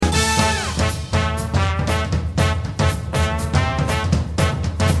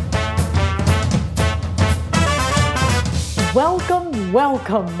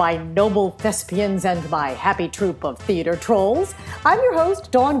Welcome, my noble thespians and my happy troupe of theater trolls. I'm your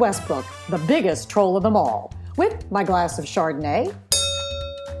host, Dawn Westbrook, the biggest troll of them all, with my glass of Chardonnay.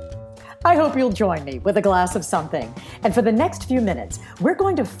 I hope you'll join me with a glass of something. And for the next few minutes, we're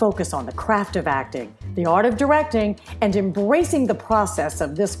going to focus on the craft of acting, the art of directing, and embracing the process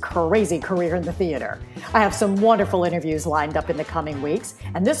of this crazy career in the theater. I have some wonderful interviews lined up in the coming weeks,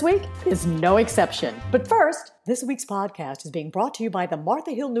 and this week is no exception. But first, this week's podcast is being brought to you by the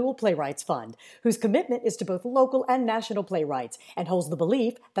Martha Hill Newell Playwrights Fund, whose commitment is to both local and national playwrights, and holds the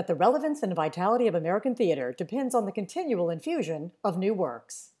belief that the relevance and vitality of American theater depends on the continual infusion of new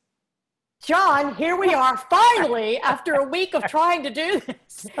works. John, here we are finally after a week of trying to do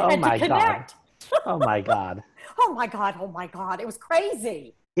this and to connect. Oh my God. Oh my God. Oh my God. It was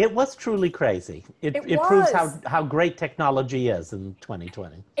crazy. It was truly crazy. It proves how great technology is in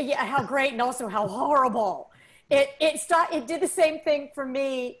 2020. Yeah, how great and also how horrible. It did the same thing for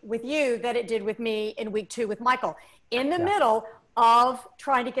me with you that it did with me in week 2 with Michael. In the middle of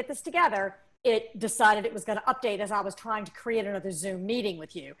trying to get this together, it decided it was going to update as I was trying to create another Zoom meeting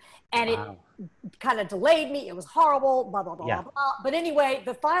with you. And it kind of delayed me. It was horrible, blah, blah, blah, blah, blah. But anyway,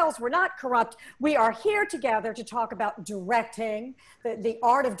 the files were not corrupt. We are here together to talk about directing, the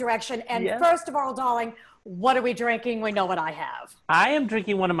art of direction. And first of all, darling, what are we drinking? We know what I have. I am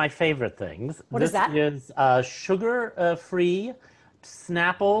drinking one of my favorite things. What is that? This is sugar-free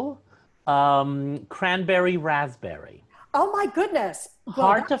Snapple cranberry raspberry. Oh my goodness.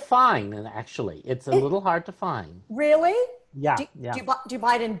 Hard to find, actually. It's a little hard to find. Really? Yeah. Do you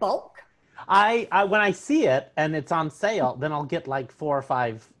buy it in bulk? I when I see it and it's on sale, then I'll get like 4 or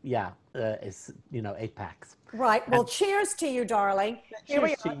 5, 8 packs. Right. Well, cheers to you, darling. Here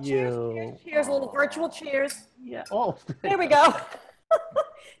we Cheers are. to you. Cheers. A little virtual cheers. Yeah. Oh. Here we go.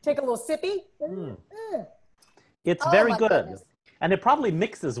 Take a little sippy. It's very good. Goodness. And it probably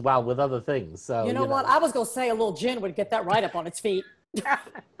mixes well with other things. So you know what? I was going to say a little gin would get that right up on its feet.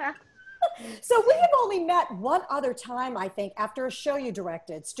 So we have only met one other time, I think, after a show you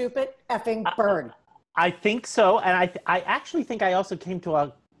directed, Stupid Effing Bird. I think so. And I actually think I also came to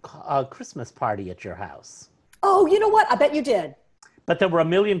a Christmas party at your house. Oh, you know what? I bet you did. But there were a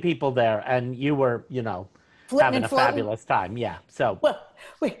million people there, and you were, having a fabulous time. Yeah. So. Well,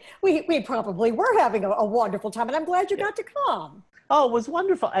 we probably were having a wonderful time, and I'm glad you got to come. Oh, it was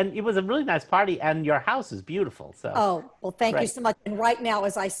wonderful. And it was a really nice party, and your house is beautiful. So. Oh, well, thank you so much. And right now,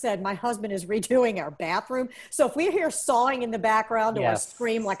 as I said, my husband is redoing our bathroom. So if we hear sawing in the background or a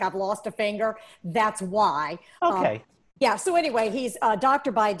scream like I've lost a finger, that's why. Okay. So anyway, he's a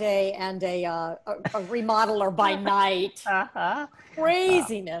doctor by day and a remodeler by night.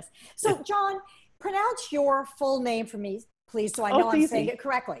 Craziness. So, John, pronounce your full name for me, please, so I know I'm saying it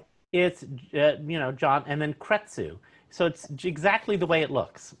correctly. It's, John, and then Kretsu. So it's exactly the way it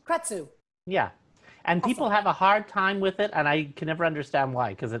looks. Kretsu. Yeah. And people have a hard time with it, and I can never understand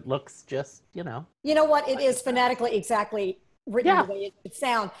why, because it looks just, You know what? It is phonetically exactly written the way it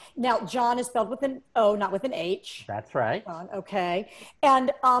sounds. Now, John is spelled with an O, not with an H. That's right. John, okay.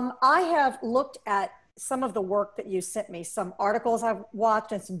 And I have looked at some of the work that you sent me, some articles I've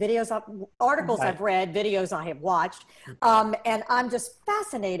watched and some videos, I've read, videos I have watched. And I'm just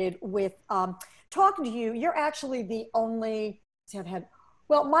fascinated with talking to you. You're actually the only,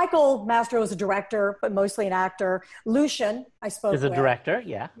 Michael Mastro is a director, but mostly an actor. Lucian, I spoke with. Is a director,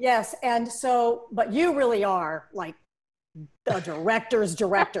 yeah. Yes, and so, but you really are like a director's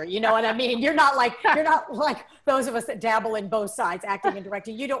director. You know what I mean? You're not like those of us that dabble in both sides, acting and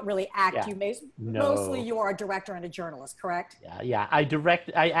directing. You don't really act. Yeah. Mostly you are a director and a journalist, correct? Yeah.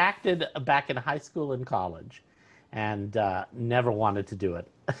 I acted back in high school and college, and never wanted to do it.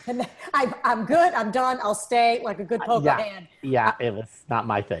 And I'm good. I'm done. I'll stay like a good poker hand. Yeah, it was not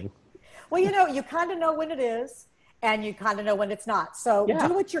my thing. Well, you kind of know when it is, and you kind of know when it's not. So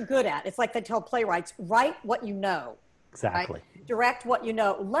do what you're good at. It's like they tell playwrights, write what you know. Exactly. Right? Direct what you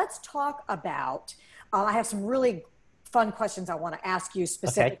know. Let's talk about, I have some really fun questions I want to ask you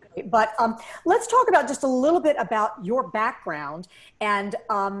specifically. Okay. But let's talk about just a little bit about your background and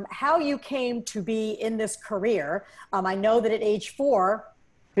how you came to be in this career. I know that at age 4,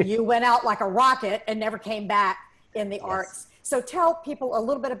 you went out like a rocket and never came back in the arts. So tell people a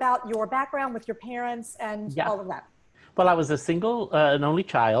little bit about your background with your parents and all of that. Well, I was a single and only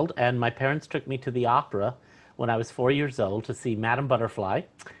child, and my parents took me to the opera when I was 4 years old to see Madame Butterfly.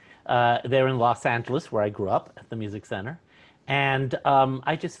 There in Los Angeles, where I grew up at the Music Center. And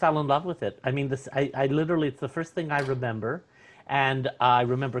I just fell in love with it. I mean, I literally, it's the first thing I remember. And I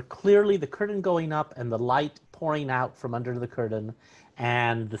remember clearly the curtain going up and the light pouring out from under the curtain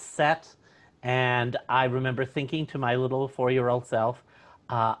and the set And I remember thinking to my little 4-year-old self,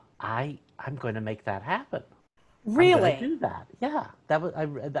 I'm going to make that happen. I'm going to Really? do that. Yeah, that was I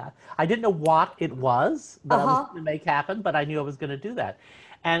read that. I didn't know what it was that I was Uh-huh. going to make happen, but I knew I was going to do that,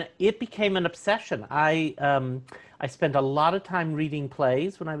 and it became an obsession. I spent a lot of time reading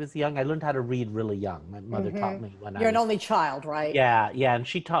plays when I was young. I learned how to read really young. My mother taught me when I You're an was only child, right? yeah, yeah, and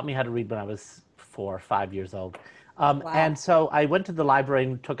she taught me how to read when I was 4 or 5 years old. And Wow. so I went to the library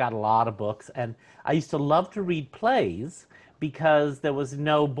and took out a lot of books, and I used to love to read plays because there was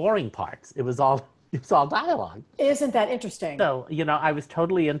no boring parts. It was all it was all dialogue. Isn't that interesting? So, I was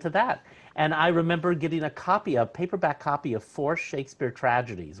totally into that. And I remember getting a paperback copy of four Shakespeare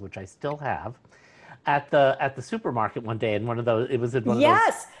tragedies, which I still have, at the supermarket one day in one of those it was in one of those,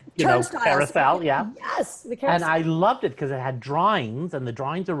 Yes, turnstiles. carousel, yeah. Yes, the And carousel. I loved it because it had drawings, and the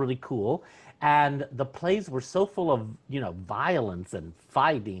drawings are really cool. And the plays were so full of, violence and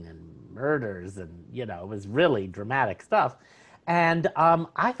fighting and murders, and, it was really dramatic stuff. And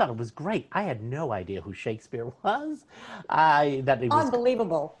I thought it was great. I had no idea who Shakespeare was. That it was,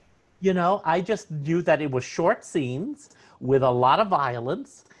 Unbelievable. I just knew that it was short scenes with a lot of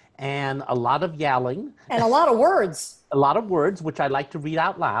violence and a lot of yelling, And a lot of words. a lot of words, which I like to read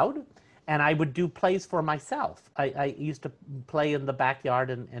out loud, and I would do plays for myself. I used to play in the backyard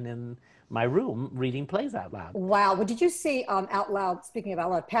and in my room reading plays out loud. Wow. Well, did you see out loud, speaking of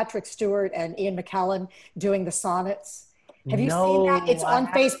out loud, Patrick Stewart and Ian McKellen doing the sonnets? Have you seen that? No, It's I on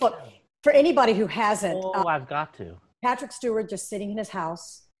haven't. Facebook. For anybody who hasn't, Oh, I've got to. Patrick Stewart just sitting in his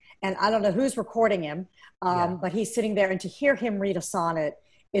house, and I don't know who's recording him, Yeah, but he's sitting there, and to hear him read a sonnet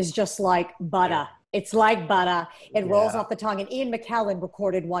is just like yeah, butter. It's like butter. It rolls yeah. off the tongue. And Ian McKellen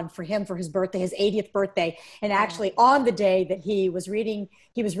recorded one for him for his birthday, his 80th birthday. And Oh, actually, on the day that he was reading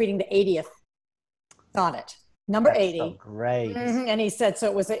the 80th sonnet, number that's so 80. great. And he said so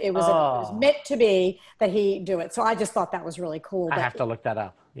it was Oh, meant to be that he do it. So I just thought that was really cool. I But have to look that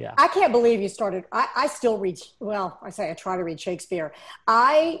up. Yeah, I can't believe you started. I still read. Well, I say I try to read Shakespeare.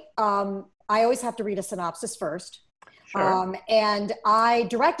 I always have to read a synopsis first. sure. And I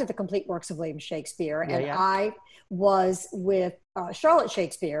directed the complete works of William Shakespeare, Yeah, and yeah. I was with Charlotte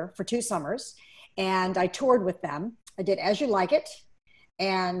Shakespeare for 2 summers, and I toured with them. I did As You Like It,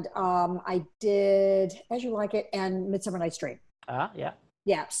 and I did As You Like It and Midsummer Night's Dream. Yeah.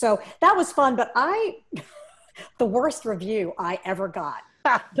 Yeah, so that was fun. But the worst review I ever got.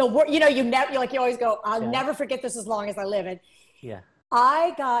 You always go, I'll Yeah, never forget this as long as I live. And yeah.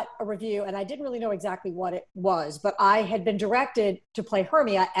 I got a review, and I didn't really know exactly what it was, but I had been directed to play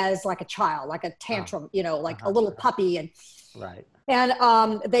Hermia as like a child, like a Oh, tantrum, like a uh-huh, little uh-huh. puppy. And Right.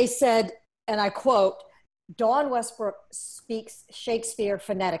 and they said, and I quote, Dawn Westbrook speaks Shakespeare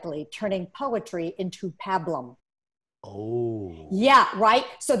phonetically, turning poetry into pablum. Oh, Yeah, right.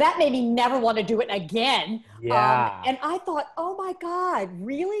 So that made me never want to do it again. yeah. And I thought, oh my God,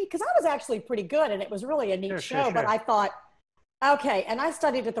 really? Because I was actually pretty good, and it was really a neat Sure, sure, show. But sure. I thought, okay. And I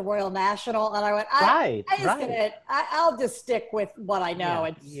studied at the Royal National, and I went, Right, I just right. gonna, I'll just stick with what I know. Yeah,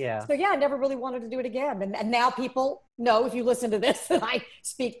 And yeah. so, yeah, I never really wanted to do it again. And now people know, if you listen to this, that I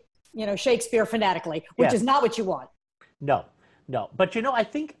speak, Shakespeare phonetically, which is Yes. not what you want. No, no. But I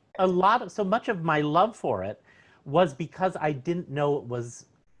think so much of my love for it was because I didn't know it was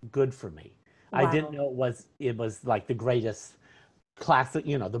good for me. I didn't Wow. know it was like the greatest classic,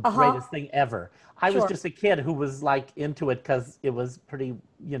 the Uh huh. greatest thing ever. I was Sure. just a kid who was like into it because it was pretty,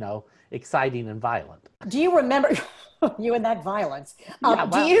 exciting and violent. Do you remember you and that violence? Yeah,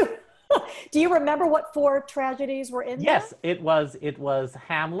 Do well, you do you remember what four tragedies were in there? yes, it was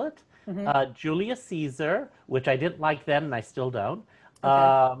Hamlet, Hmm. Julius Caesar, which I didn't like then and I still don't. Okay.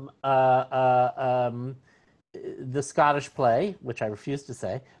 Um, uh, uh, um, the Scottish play, which I refuse to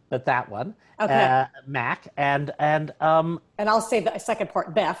say, but that one, Okay. Mac, and And I'll say the second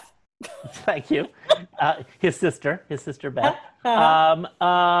part, Beth. thank you, his sister Beth. Uh-huh. Um,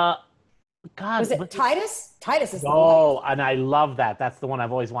 uh, Was God, it Titus? Titus is the one. no, and I love that. That's the one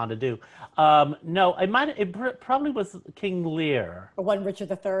I've always wanted to do. No, it probably was King Lear. The one Richard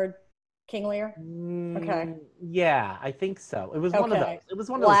III, King Lear. Okay. Yeah, I think so. It was one of those. Okay. It was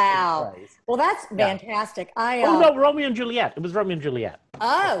one of those big Wow. plays. Well, that's Yeah. fantastic. Oh no, Romeo and Juliet. It was Romeo and Juliet.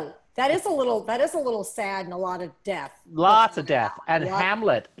 that is a little sad and a lot of death. But Lots of death. And what?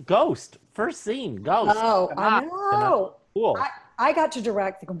 Hamlet, Ghost, first scene, Ghost. Oh, Come I on, know. cool. I, I got to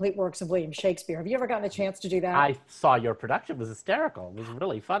direct the complete works of William Shakespeare. Have you ever gotten a chance to do that? I saw your production. It was hysterical. It was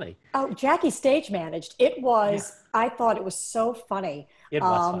really funny. Oh, Jackie stage managed. It Yeah, was, I thought it was so funny. it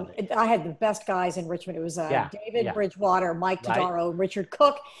was funny. I had the best guys in Richmond. It was Yeah, David yeah, Bridgewater, Mike right, Todaro, Richard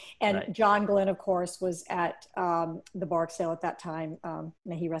Cook, and right. John Glenn, of course, was at the Barksdale at that time.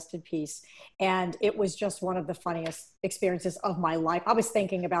 May he rest in peace. And it was just one of the funniest experiences of my life. I was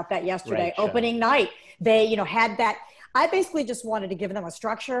thinking about that yesterday. Great show. Opening night, they, had that. I basically just wanted to give them a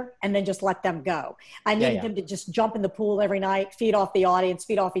structure and then just let them go. I Yeah, needed yeah, them to just jump in the pool every night, feed off the audience,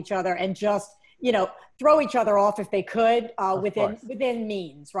 feed off each other, and just throw each other off if they could of course. within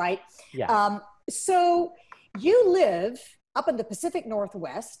means, right? Yeah, So you live up in the Pacific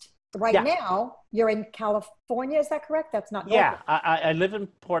Northwest. Right yeah, now, you're in California. Is that correct? That's not yeah. Northwest. I live in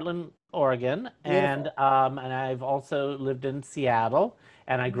Portland, Oregon, Beautiful. and I've also lived in Seattle,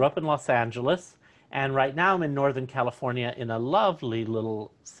 and I grew up in Los Angeles, and right now I'm in Northern California in a lovely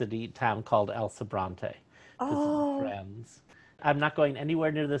little city town called El Sobrante, visiting Oh, friends. I'm not going anywhere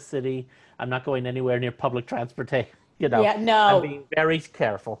near the city. I'm not going anywhere near public transportation. yeah, I'm no. being very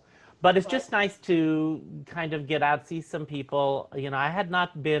careful. But it's Right. just nice to kind of get out, see some people. I had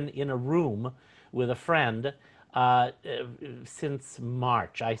not been in a room with a friend since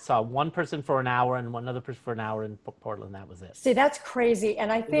March. I saw one person for an hour and one other person for an hour in Portland. That was it. See, that's crazy.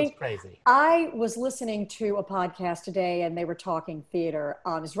 And I It was think crazy. I was listening to a podcast today and they were talking theater.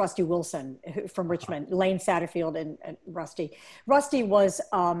 It's Rusty Wilson from Richmond, Lane Satterfield and Rusty. Rusty was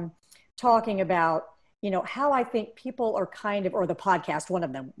talking about, how I think people are kind of, or the podcast, one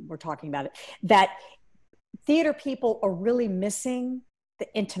of them were talking about it, that theater people are really missing the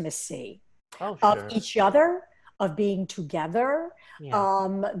intimacy Oh, of sure. each other, of being together,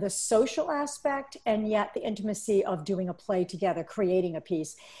 Yeah. the social aspect, and yet the intimacy of doing a play together, creating a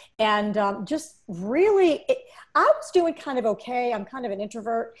piece. And just really, I was doing kind of okay. I'm kind of an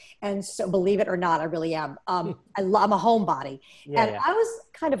introvert. And so, believe it or not, I really am. I'm a homebody. Yeah, And yeah. I was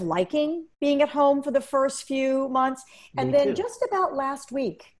kind of liking being at home for the first few months. And Me then too. just about last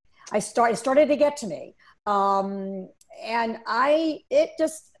week, it started to get to me. And it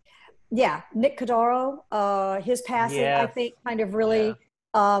just, yeah, Nick Codaro, his passing, I Yes. think, kind of Yeah. really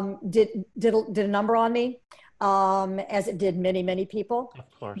did a number on me, as it did many, many people.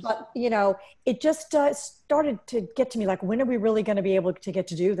 Of course. But it just started to get to me like, when are we really going to be able to get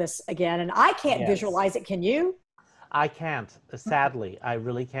to do this again? And I can't Yes. visualize it. Can you? I can't. Sadly, I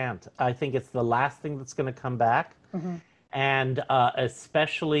really can't. I think it's the last thing that's going to come back. Mhm. And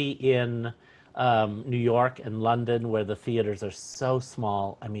especially in New York and London, where the theaters are so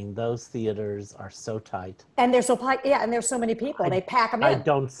small. I mean, those theaters are so tight. And there's yeah, and there's so many people. I, They pack them in. I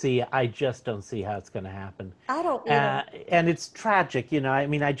just don't see how it's going to happen. I don't either. And it's tragic, I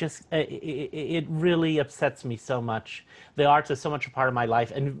mean, it really upsets me so much. The arts are so much a part of my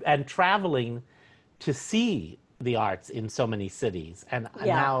life, and traveling to see the arts in so many cities. And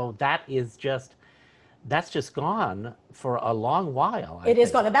Yeah. now that's just gone for a long while, I It is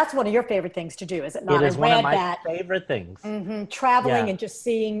think. gone. And that's one of your favorite things to do, is it It not? I is one of read my that. favorite things. Traveling Yeah, and just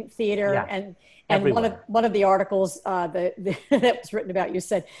seeing theater, yeah, and one of everywhere. the articles that was written about you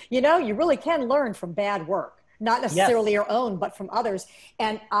said, you really can learn from bad work, not necessarily Yes, your own, but from others.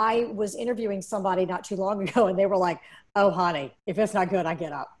 And I was interviewing somebody not too long ago, and they were like, "Oh, honey, if it's not good, I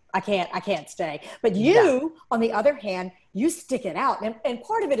get up. I can't stay." But yeah. you, on the other hand, you stick it out, and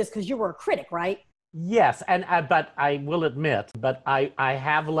part of it is because you were a critic, right? Yes, and but I will admit, but I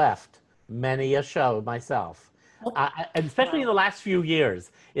have left many a show myself, and especially in Wow. the last few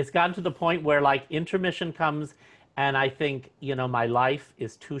years. It's gotten to the point where like intermission comes, and I think my life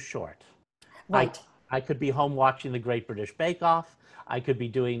is too short. I Right. I could be home watching the Great British Bake Off. I could be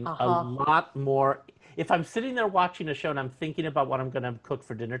doing Uh a huh. lot more. If I'm sitting there watching a show and I'm thinking about what I'm going to cook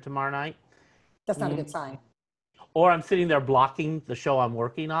for dinner tomorrow night, That's not a good mm, sign. or I'm sitting there blocking the show I'm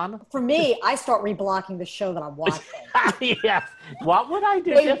working on. For me, I start reblocking the show that I'm watching. Yes. What would I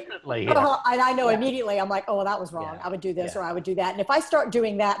do Wait, differently here? and I know Yeah. immediately, I'm like, oh, well, that was wrong. Yeah. I would do this or Yeah. I would do that. And if I start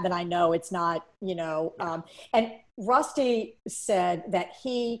doing that, then I know it's not, Yeah. and Rusty said that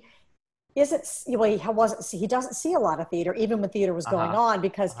he isn't, well, he doesn't see a lot of theater, even when theater was going Uh-huh. on,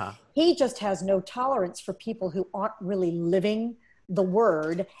 because Uh-huh. he just has no tolerance for people who aren't really living the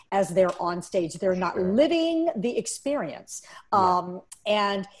word as they're on stage. They're not Sure. living the experience. Yeah.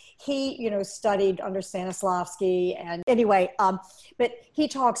 And he, studied under Stanislavski. And anyway, but he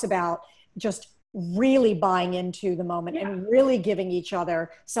talks about just really buying into the moment Yeah. and really giving each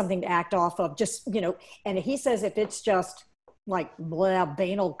other something to act off of. Just, and he says if it's just like blah,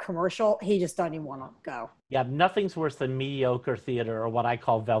 banal commercial, he just doesn't even want to go. Yeah. Nothing's worse than mediocre theater or what I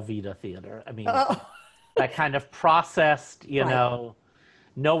call Velveeta theater. I mean, Oh, that kind of processed, Right.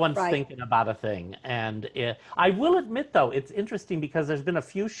 no one's Right. thinking about a thing. And I will admit, though, it's interesting because there's been a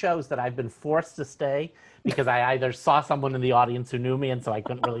few shows that I've been forced to stay because I either saw someone in the audience who knew me, and so I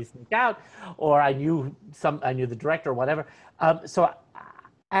couldn't really sneak out, or I knew the director or whatever.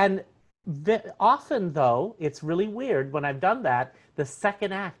 And often, though, it's really weird when I've done that. The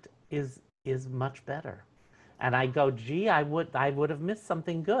second act is much better, and I go, gee, I would have missed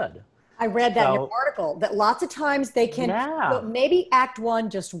something good. I read that in your So article that lots of times they can, yeah, maybe act one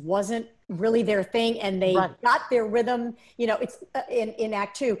just wasn't really their thing and they right, got their rhythm, it's in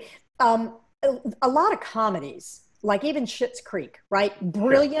act two. Um, a lot of comedies, like even Schitt's Creek, right? sure,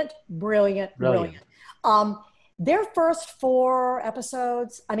 Brilliant, brilliant, brilliant. brilliant. Um, their first four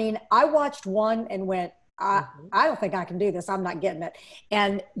episodes, I mean, I watched one and went, Hmm. I don't think I can do this. I'm not getting it.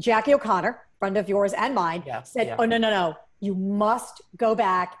 And Jackie O'Connor, friend of yours and mine, Yeah, said, yeah, "Oh, no, no, no. You must go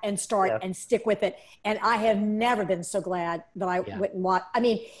back and start yeah, and stick with it." And I have never been so glad that I yeah. went and watched. I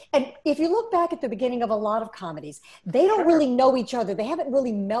mean, and if you look back at the beginning of a lot of comedies, they don't Sure. really know each other. They haven't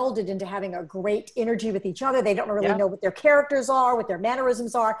really melded into having a great energy with each other. They don't really Yeah, know what their characters are, what their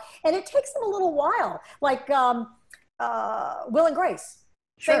mannerisms are. And it takes them a little while. Like Will and Grace,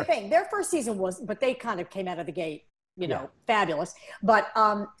 same sure. thing. Their first season but they kind of came out of the gate, Yeah, fabulous. But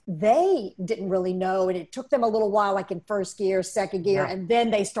they didn't really know, and it took them a little while, like in first gear, second gear, yeah. and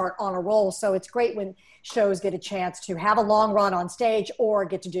then they start on a roll. So it's great when shows get a chance to have a long run on stage or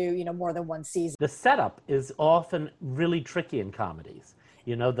get to do, more than one season. The setup is often really tricky in comedies.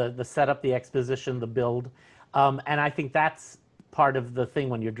 The setup, the exposition, the build, and I think that's part of the thing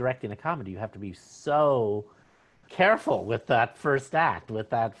when you're directing a comedy. You have to be so careful with that first act, with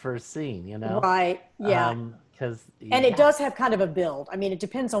that first scene. Right. Yeah. Because And it yeah, does have kind of a build. I mean, it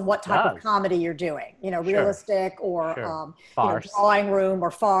depends on what it type of does. comedy you're doing, Sure, realistic or, sure. Farce. drawing room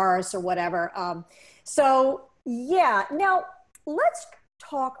or farce or whatever. So, yeah. Now, let's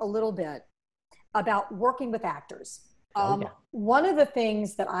talk a little bit about working with actors. Oh yeah. One of the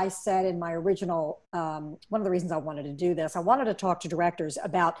things that I said in my original, one of the reasons I wanted to do this, I wanted to talk to directors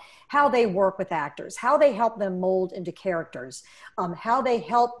about how they work with actors, how they help them mold into characters, how they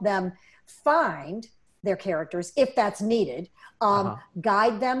help them find their characters if that's needed, Uh-huh.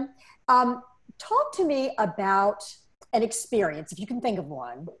 guide them. Talk to me about an experience, if you can think of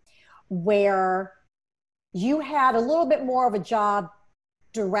one, where you had a little bit more of a job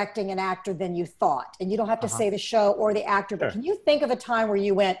directing an actor than you thought. And you don't have to Uh-huh. say the show or the actor, but Sure. can you think of a time where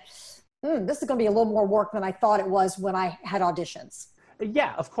you went, this is going to be a little more work than I thought it was when I had auditions?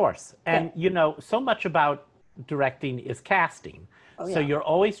 Yeah, of course. Yeah. And so much about directing is casting. Oh, So yeah. you're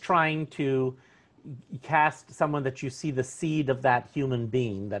always trying to cast someone that you see the seed of that human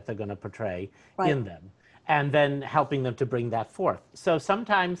being that they're going to portray Right. in them, and then helping them to bring that forth. So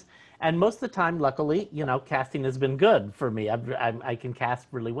sometimes, and most of the time, luckily, casting has been good for me. I can cast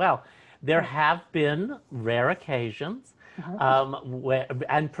really well. There Right. have been rare occasions, Uh-huh. where,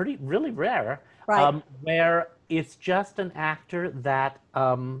 and pretty really rare, Right. where it's just an actor that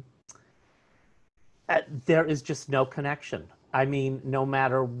there is just no connection. I mean, no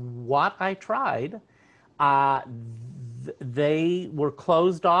matter what I tried, uh, they were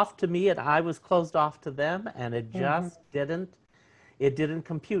closed off to me, and I was closed off to them, and it Mm-hmm. just didn't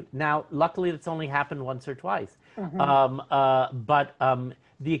compute. Now, luckily, it's only happened once or twice, Mm-hmm. but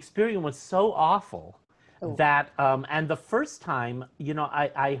the experience was so awful Oh. that, and the first time,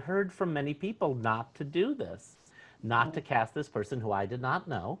 I heard from many people not to do this, not to cast this person who I did not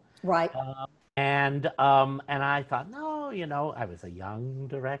know. Right. And I thought, no, I was a young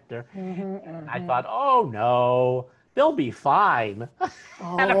director. Mm-hmm. I Mm-hmm. thought, oh no, they'll be fine.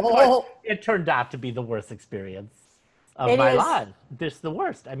 And of course, Oh, it turned out to be the worst experience of it my is. life. This the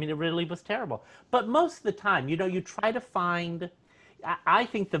worst. I mean, it really was terrible. But most of the time, you try to find. I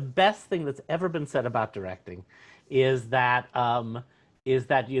think the best thing that's ever been said about directing is that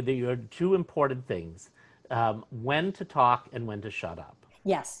you're two important things: when to talk and when to shut up.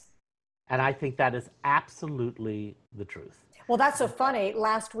 Yes. And I think that is absolutely the truth. Well, that's so funny.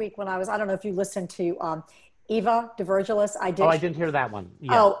 Last week when I don't know if you listened to Eva DeVirgilis, I Oh, did. I didn't hear that one.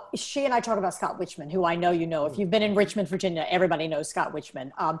 Yeah. Oh, she and I talked about Scott Wichman, who I know you know. If you've been in Richmond, Virginia, everybody knows Scott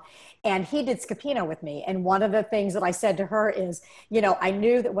Wichman. And he did Scapino with me. And one of the things that I said to her is, I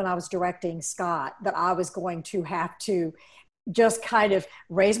knew that when I was directing Scott, that I was going to have to just kind of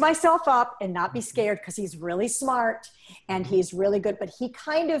raise myself up and not be scared because he's really smart and he's really good. But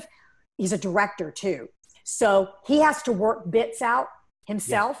he's a director too. So he has to work bits out Yes.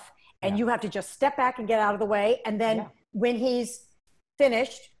 himself. And Yeah. you have to just step back and get out of the way. And then Yeah. when he's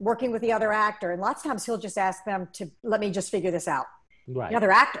finished working with the other actor, and lots of times he'll just ask them to let me just figure this out. Right.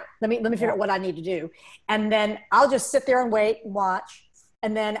 another actor. Let me figure out what I need to do. And then I'll just sit there and wait and watch.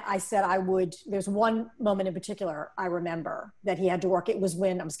 And then I said I would. There's one moment in particular I remember that he had to work. It was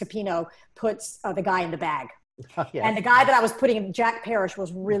when Scapino puts the guy in the bag. And Yes. the guy that I was putting in, Jack Parrish,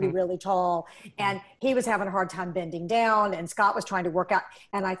 was really, Hmm. really tall. And he was having a hard time bending down. And Scott was trying to work out.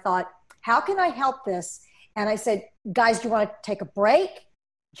 And I thought, how can I help this? And I said, guys, do you want to take a break?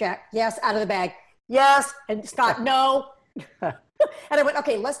 Jack, yes, out of the bag. Yes. And Scott, no. And I went,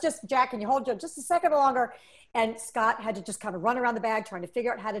 okay, let's just, Jack, can you hold just a second longer? And Scott had to just kind of run around the bag trying to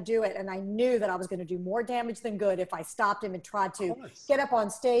figure out how to do it. And I knew that I was going to do more damage than good if I stopped him and tried to get up on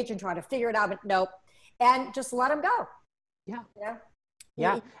stage and try to figure it out. But nope. And just let him go. Yeah. Yeah.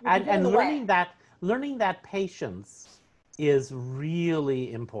 Yeah. And learning that patience is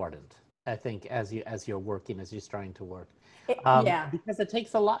really important, I think, as you're working, as you're starting to work. Yeah. Because it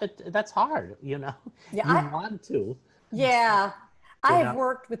takes a lot. That's hard, Yeah. You want to. Yeah. You I have know?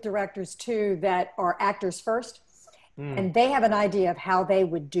 worked with directors too that are actors first, Mm. and they have an idea of how they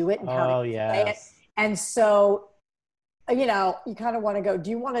would do it and how Oh, they would say it. yes. And so, you kind of want to go, do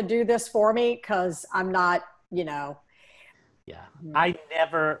you want to do this for me? Because I'm not, Yeah.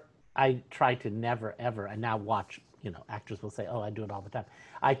 Mm. I try to never, ever, and now watch, actors will say, oh, I do it all the time.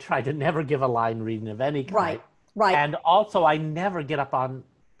 I try to never give a line reading of any kind. Right, right, And also, I never get up on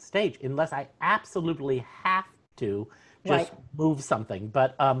stage unless I absolutely have to just right, move something.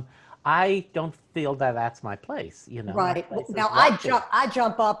 But I don't feel that that's my place. My right. place is Now watching. I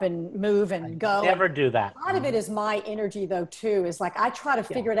jump up and move I and go. And never do that. a lot of it is my energy though too. Is like I try to Yeah.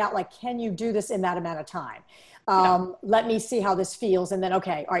 figure it out. Like, can you do this in that amount of time? Yeah. Let me see how this feels, and then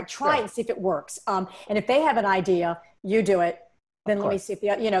okay, all right, try it Sure. and see if it works. And if they have an idea, you do it. Of Then let me course. see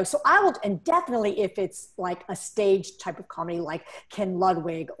if So I will, and definitely if it's like a stage type of comedy, like Ken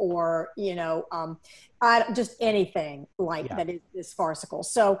Ludwig, or just anything like Yeah. that is farcical.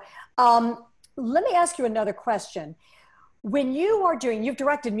 So um, let me ask you another question. When you've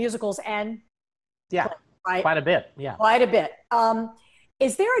directed musicals and Yeah. plays, right? Quite a bit. Yeah. Quite a bit.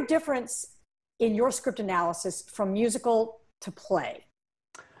 Is there a difference in your script analysis from musical to play?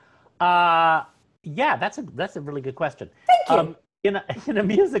 Uh, yeah, that's a really good question. Thank you. In a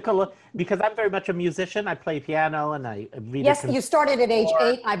musical, because I'm very much a musician, I play piano and I read a Yes, you started at age score.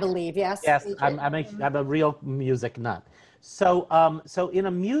 8, I believe. Yes. Yes, Age I'm 8. I'm a I'm a real music nut. So in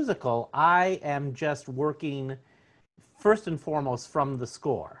a musical, I am just working first and foremost from the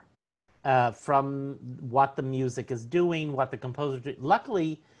score, from what the music is doing, what the composer.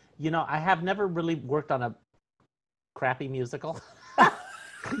 Luckily, I have never really worked on a crappy musical.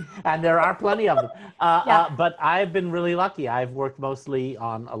 And there are plenty of them. Yeah. But I've been really lucky. I've worked mostly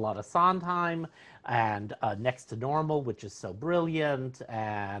on a lot of Sondheim and Next to Normal, which is so brilliant,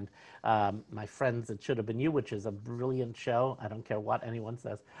 and My Friends, It Should Have Been You, which is a brilliant show. I don't care what anyone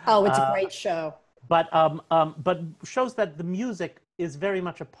says. Oh, it's a Uh, great show. but shows that the music is very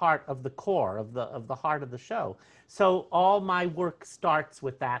much a part of the core of the heart of the show. So all my work starts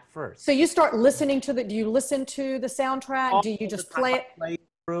with that first. So you start listening to do you listen to the soundtrack? All Do you the just time play I it? play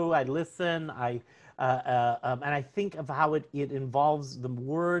through, I listen, and I think of how it involves the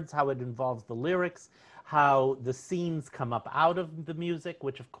words, how it involves the lyrics, how the scenes come up out of the music,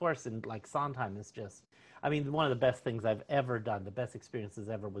 which of course in like Sondheim is just, I mean, one of the best things I've ever done, the best experiences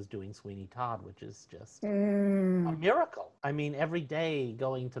ever was doing Sweeney Todd, which is just a Mm. miracle. I mean, every day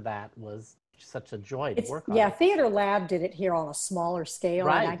going to that was such a joy to It's work on yeah, it. Theater Lab did it here on a smaller scale.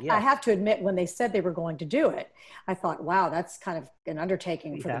 And Right, I yes. have to admit, when they said they were going to do it, I thought, wow, that's kind of an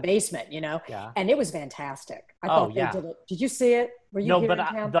undertaking for the Yeah, basement. yeah. And it was fantastic. I Oh, thought they yeah. did it. Did you see it? Were you No, here but in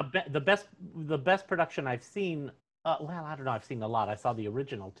town? the best production I've seen. Well, I don't know. I've seen a lot. I saw the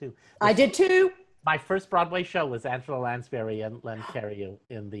original too. The I did too. My first Broadway show was Angela Lansbury and Len Cariou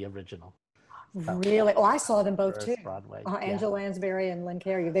in the original. So Really? Oh, I saw them both too. first Broadway, yeah, Angela Lansbury and Lynn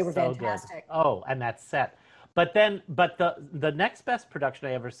Cariou. They were so good. fantastic. Oh, and that set. But the next best production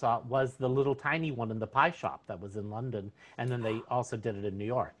I ever saw was the little tiny one in the Pie Shop that was in London, and then they also did it in New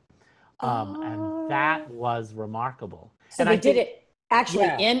York, and Oh. that was remarkable. So And I they did think, it actually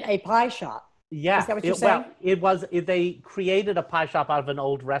yeah, in a pie shop. Is yeah. that what you're saying? They created a pie shop out of an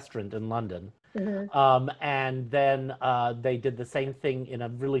old restaurant in London. Mhm. And then they did the same thing in a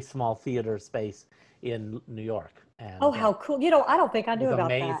really small theater space in New York. Oh, And how cool. I don't think I it knew was about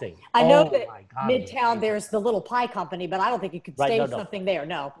that. amazing. I know Oh that my God, it was Midtown, amazing. there's the little pie company, but I don't think you could Right, no, stage no. something there.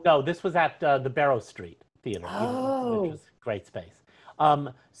 No. No, this was at the Barrow Street Theater, which Oh, was great space.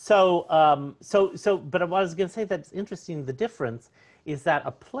 But what I was going to say that's interesting, the difference is that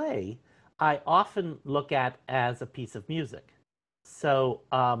a play I often look at as a piece of music. So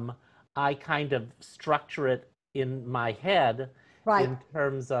I kind of structure it in my head Right. in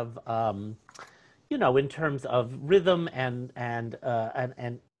terms of in terms of rhythm and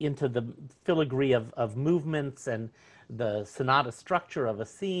into the filigree of movements and the sonata structure of a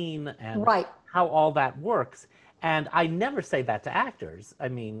scene and Right. how all that works. And I never say that to actors. I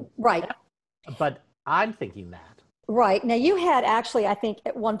mean, Right. but I'm thinking that. Right. Now, you had actually, I think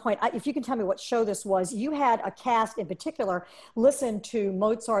at one point, if you can tell me what show this was, you had a cast in particular listen to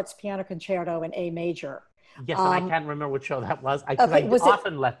Mozart's Piano Concerto in A major. Yes, and I can't remember what show that was. Because Okay, I was it?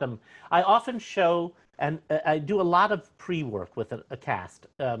 often let them, I often show, and I do a lot of pre-work with a cast,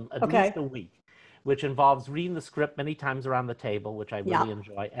 at least Okay. a week, which involves reading the script many times around the table, which I Yeah. really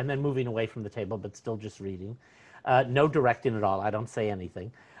enjoy, and then moving away from the table, but still just reading. No directing at all. I don't say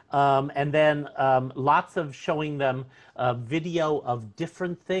anything. And then lots of showing them video of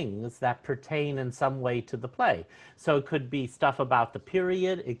different things that pertain in some way to the play. So it could be stuff about the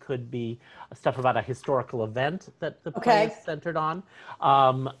period. It could be stuff about a historical event that the play is Okay. centered on.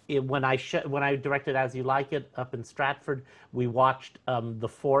 When I directed As You Like It up in Stratford, we watched the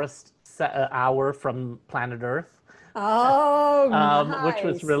forest hour from Planet Earth, Oh, which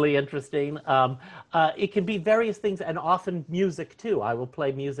was nice. really interesting. It can be various things, and often music too. I will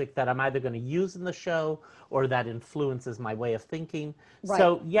play music that I'm either going to use in the show or that influences my way of thinking. Right.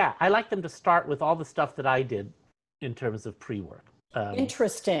 So, yeah, I like them to start with all the stuff that I did in terms of pre work.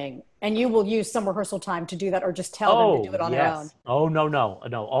 Interesting. And you will use some rehearsal time to do that or just tell them to do Oh, it on their own. yes. Oh, no, no,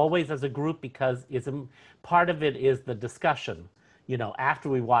 no. Always as a group because part of it is the discussion, after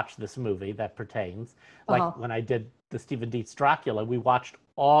we watch this movie that pertains. Uh-huh. Like when I did the Stephen Dietz Dracula, we watched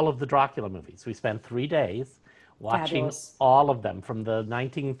all of the Dracula movies. We spent 3 days watching Fabulous. all of them from the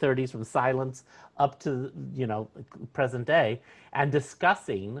 1930s, from Silence up to, present day, and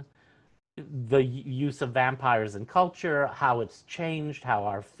discussing the use of vampires in culture, how it's changed, how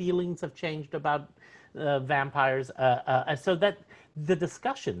our feelings have changed about vampires. So that the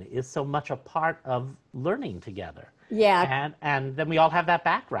discussion is so much a part of learning together. Yeah. And then we all have that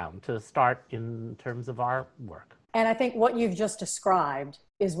background to start in terms of our work. And I think what you've just described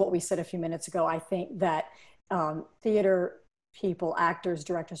is what we said a few minutes ago. I think that theater people, actors,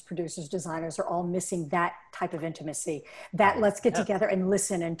 directors, producers, designers are all missing that type of intimacy. That let's get Yes. together and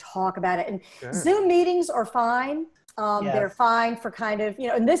listen and talk about it. And Sure. Zoom meetings are fine. They're Yes. fine for kind of,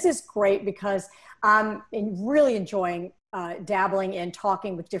 and this is great because really enjoying dabbling in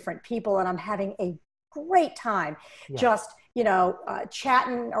talking with different people, and I'm having a great time Yeah. just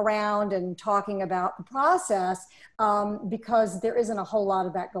chatting around and talking about the process, because there isn't a whole lot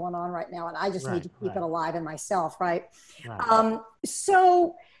of that going on right now, and I just need to keep it alive in myself, right? Right.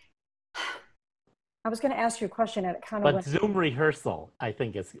 So I was going to ask you a question, and it kind of But went. Zoom rehearsal, I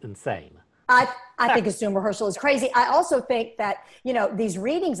think, is insane. I think a Zoom rehearsal is crazy. I also think that these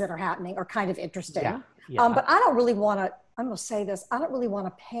readings that are happening are kind of interesting. Yeah. Yeah. But I don't really want to. I'm going to say this. I don't really want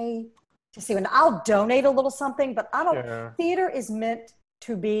to pay to see one. I'll donate a little something, but I don't. Sure. Theater is meant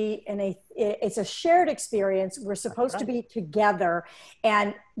to be it's a shared experience. We're supposed to be together,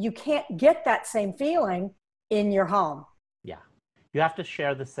 and you can't get that same feeling in your home. Yeah. You have to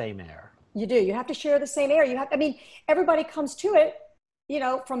share the same air. You do. You have to share the same air. Everybody comes to it,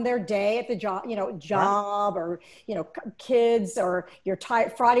 from their day at the job, or, kids, or you're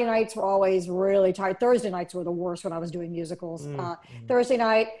tired. Friday nights were always really tired. Thursday nights were the worst when I was doing musicals. Thursday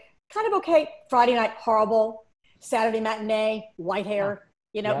night, kind of okay. Friday night, horrible. Saturday matinee, white hair,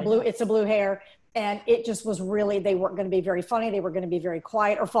 blue, it's a blue hair. And it just was really, they weren't going to be very funny. They were going to be very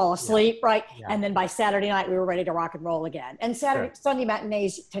quiet or fall asleep, right? Yeah. And then by Saturday night, we were ready to rock and roll again. And Sunday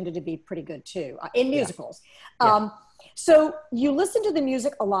matinees tended to be pretty good too, in musicals. Yeah. So you listen to the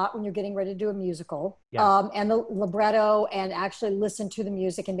music a lot when you're getting ready to do a musical, and the libretto, and actually listen to the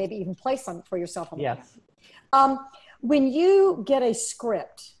music and maybe even play some for yourself on the piano. When you get a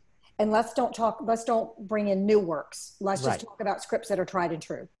script, and let's don't bring in new works. Let's just talk about scripts that are tried and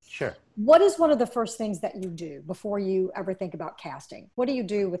true. Sure. What is one of the first things that you do before you ever think about casting? What do you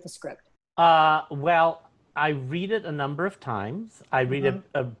do with the script? Well, I read it a number of times. I read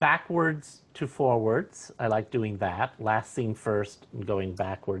it backwards to forwards. I like doing that. Last scene first and going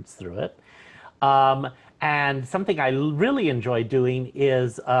backwards through it. And something I really enjoy doing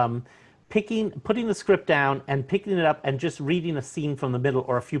is putting the script down and picking it up and just reading a scene from the middle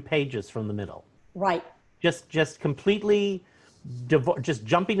or a few pages from the middle. Right. Just completely, just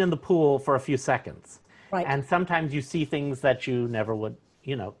jumping in the pool for a few seconds. Right. And sometimes you see things that you never would,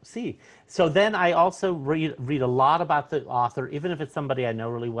 see. So then I also read a lot about the author, even if it's somebody I know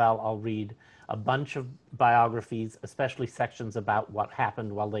really well. I'll read a bunch of biographies, especially sections about what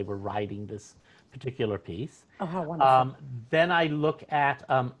happened while they were writing this particular piece. Oh, how wonderful. Then I look at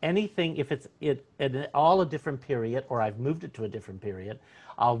anything, if it's all a different period or I've moved it to a different period,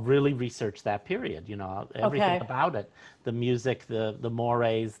 I'll really research that period, everything Okay. about it, the music, the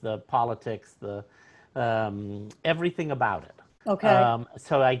mores, the politics, everything about it. Okay.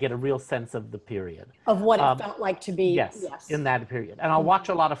 So I get a real sense of the period. Of what it felt like to be. Yes, Yes. in that period. And I'll watch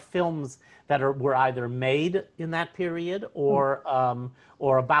a lot of films that were either made in that period or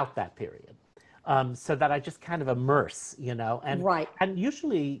about that period. So that I just kind of immerse, and Right. and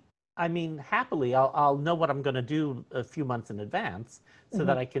usually, I mean, happily, I'll know what I'm going to do a few months in advance, so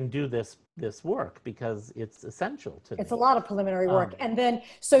that I can do this work because it's essential to It's me. a lot of preliminary work. And then,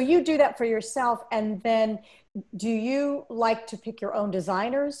 so you do that for yourself. And then, do you like to pick your own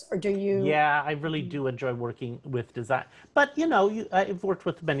designers, or do you? Yeah, I really do enjoy working with design, but I've worked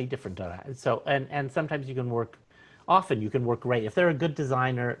with many different designers. So and sometimes you can work. Often you can work great. If they're a good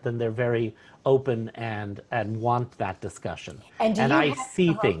designer, then they're very open and want that discussion. And do you I have,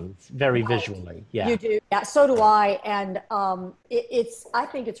 see things very right. visually. Yeah. You do. Yeah, so do I. And I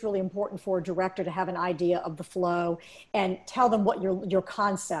think it's really important for a director to have an idea of the flow and tell them what your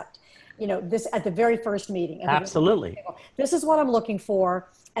concept, this at the very first meeting. Absolutely. This is what I'm looking for.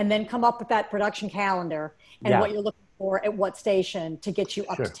 And then come up with that production calendar and what you're looking for at what station to get you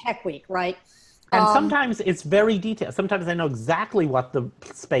up to Tech Week, right? And sometimes it's very detailed. Sometimes I know exactly what the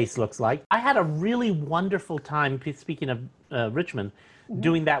space looks like. I had a really wonderful time, speaking of Richmond,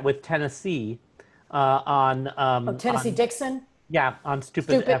 doing that with Tennessee on Tennessee Dixon. Yeah, on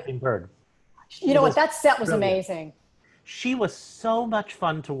Stupid Effing Bird. You know what? That set was amazing. She was so much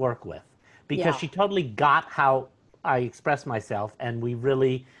fun to work with because she totally got how I express myself, and we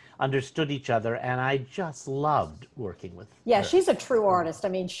really understood each other, and I just loved working with her. She's a true artist. I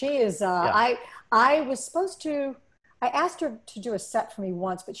mean, she is. I was supposed to. I asked her to do a set for me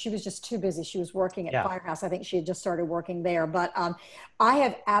once, but she was just too busy. She was working at Firehouse. I think she had just started working there. But I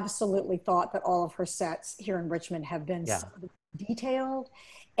have absolutely thought that all of her sets here in Richmond have been so detailed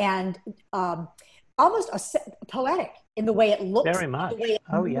and almost poetic in the way it looks, very much, the way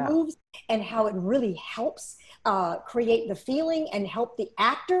it moves, and how it really helps create the feeling and help the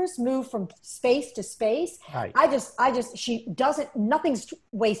actors move from space to space. Right. She doesn't. Nothing's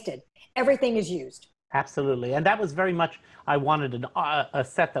wasted. Everything is used. Absolutely, and that was very much. I wanted a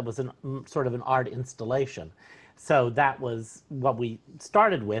set that was sort of an art installation, so that was what we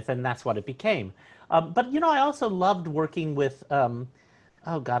started with, and that's what it became. But I also loved working with.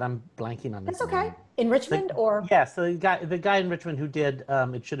 Oh God, I'm blanking on this. That's okay. In Richmond, or yes, the guy in Richmond who did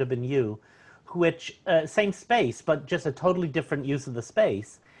It Should Have Been You, which same space, but just a totally different use of the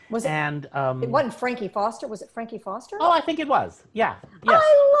space. Was it? And it wasn't Frankie Foster. Was it Frankie Foster? Oh, I think it was. Yeah. Yes.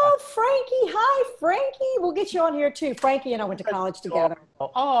 I love Frankie. Hi, Frankie. We'll get you on here too. Frankie and I went to college together.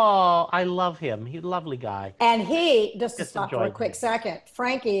 Oh, I love him. He's a lovely guy. And just to stop for a quick second,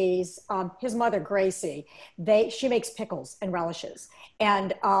 Frankie's his mother Gracie, she makes pickles and relishes,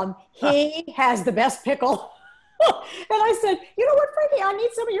 and he has the best pickle. And I said, you know what, Frankie, I need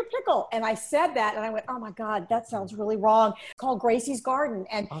some of your pickle. And I said that, and I went, oh my God, that sounds really wrong. It's called Gracie's Garden.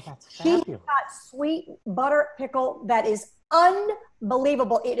 And he's got sweet butter pickle that is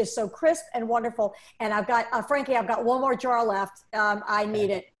unbelievable. It is so crisp and wonderful. And I've got, Frankie, I've got one more jar left. I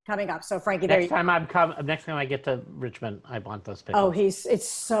need it coming up. So Frankie, next time I get to Richmond, I want those pickles. Oh,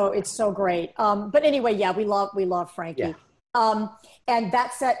 it's so great. But anyway, we love Frankie. Yeah. And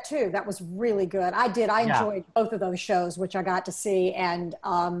that set too, that was really good. I enjoyed both of those shows, which I got to see. And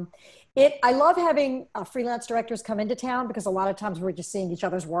I love having freelance directors come into town because a lot of times we're just seeing each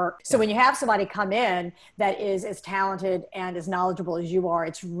other's work. So when you have somebody come in that is as talented and as knowledgeable as you are,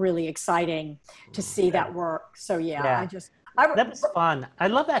 it's really exciting to see that work. So that was fun. I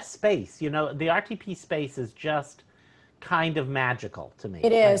love that space. The RTP space is just kind of magical to me.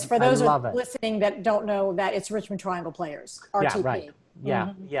 It is. For those listening that don't know, that it's Richmond Triangle Players, RTP. Yeah, right.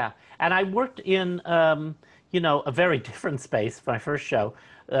 Yeah, yeah. And I worked in, a very different space for my first show,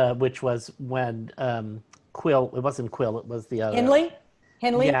 which was when Quill, it wasn't Quill, it was the other. Henley?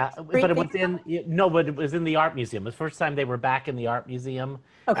 Yeah, but it was in the art museum. It was the first time they were back in the art museum.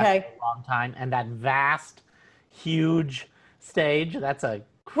 Okay. After a long time. And that vast, huge stage, that's a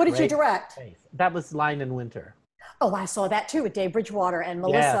What did you direct? Space. That was Lion in Winter. Oh, I saw that too with Dave Bridgewater and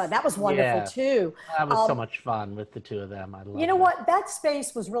Melissa. Yes. That was wonderful too. That was so much fun with the two of them. I love it. You know what? That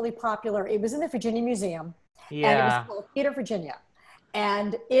space was really popular. It was in the Virginia Museum. Yeah. And it was called Theater Virginia.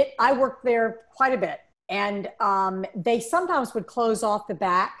 And I worked there quite a bit. And they sometimes would close off the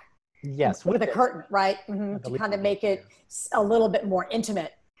back. Yes. With a curtain, right? Mm-hmm, to kind of make it a little bit more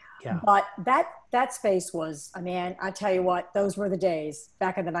intimate. Yeah. But that space was, I mean, I tell you what, those were the days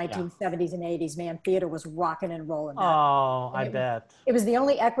back in the Yeah. 1970s and 80s, man. Theater was rocking and rolling back. Oh, And I bet. it was the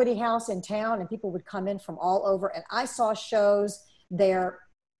only equity house in town, and people would come in from all over. And I saw shows there,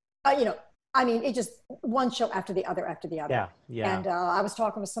 you know, I mean, it just one show after the other after the other. Yeah. Yeah. And I was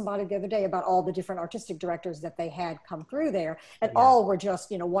talking with somebody the other day about all the different artistic directors that they had come through there, and Yeah. all were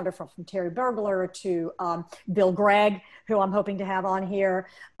just, wonderful, from Terry Burglar to Bill Gregg, who I'm hoping to have on here.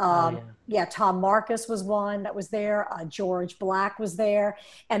 Oh, yeah. Yeah, Tom Marcus was one that was there. George Black was there,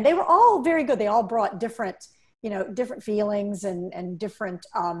 and they were all very good. They all brought different, different feelings and different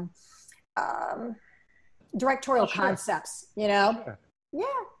um, directorial Oh, sure. concepts. You know, Sure. yeah,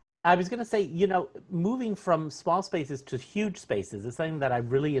 I was going to say, moving from small spaces to huge spaces is something that I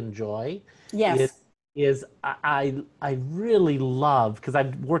really enjoy. Is yes. is I really love, because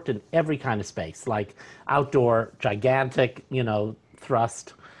I've worked in every kind of space, like outdoor, gigantic,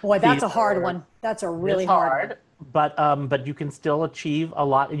 thrust Boy, that's a hard theater. one. That's a It's really hard one. hard, but you can still achieve a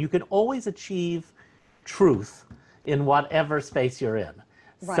lot, and you can always achieve truth in whatever space you're in.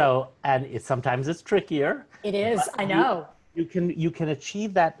 Right. So, and sometimes it's trickier, It is. but I know. you can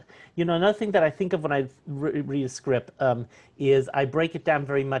achieve that. Another thing that I think of when I read a script, is I break it down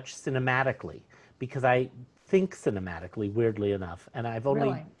very much cinematically, because I think cinematically, weirdly enough, and I've only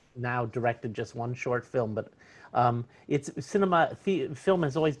Really. now directed just one short film, but it's film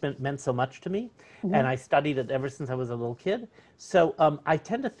has always meant so much to me, and I studied it ever since I was a little kid. So I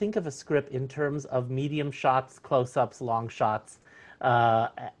tend to think of a script in terms of medium shots, close-ups, long shots, uh,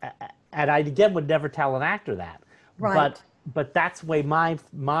 and I again would never tell an actor that, Right. but that's the way my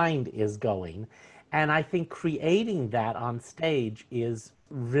mind is going, and I think creating that on stage is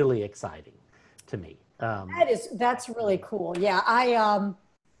really exciting to me. That's really cool. Yeah.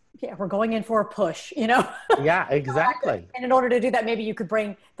 Yeah, we're going in for a push. Yeah, exactly. And in order to do that, maybe you could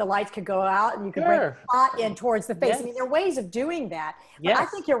bring the lights could go out and you could bring the Sure. spot in towards the face. I mean, Yes. there are ways of doing that. But I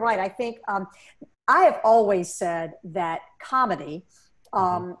Yes. think you're right. I think I have always said that comedy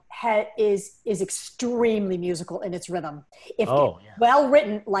Hmm. is extremely musical in its rhythm. If it's Oh, yeah. well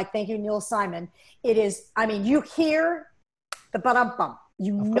written, like thank you, Neil Simon, it is. I mean, you hear the bum bum,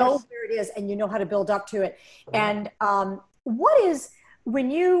 you Of know course. where it is, and you know how to build up to it. Yeah. And what is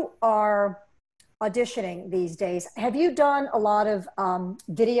when you are auditioning these days? Have you done a lot of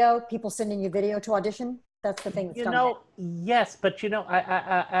video? People sending you video to audition? That's the thing that's coming in. Yes, but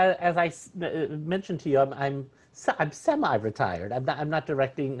as mentioned to you, I'm semi-retired. I'm not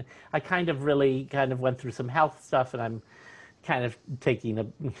directing. I kind of went through some health stuff, and I'm kind of taking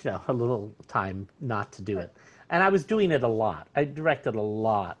a little time not to do it. And I was doing it a lot. I directed a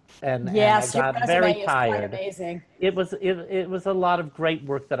lot, and I Yes, your got very resume is quite tired. amazing. It was a lot of great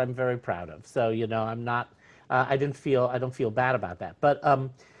work that I'm very proud of. So I'm not. I don't feel bad about that. But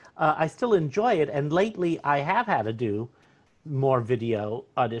I still enjoy it. And lately, I have had to do more video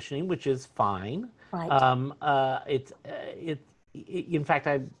auditioning, which is fine. Right. In fact,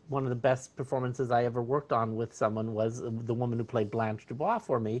 one of the best performances I ever worked on with someone was the woman who played Blanche Dubois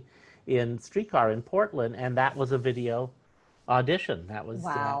for me in Streetcar in Portland, and that was a video audition. That was,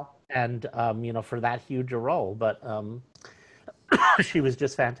 Wow. and for that huge a role, but she was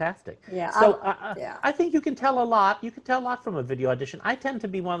just fantastic. Yeah. So Yeah. I think you can tell a lot. You can tell a lot from a video audition. I tend to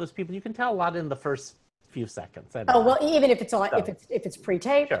be one of those people. You can tell a lot in the first few seconds. Oh well, even if it's So, if it's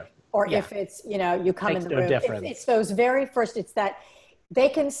pre-taped, sure. or Yeah. if it's you come in Makes the no room, difference. it's those very first. It's that they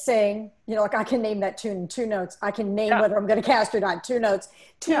can sing. Like I can name that tune in two notes. I can name Yeah. whether I'm going to cast or not. Two notes,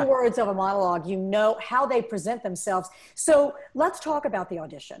 two Yeah. words of a monologue. You know how they present themselves. So let's talk about the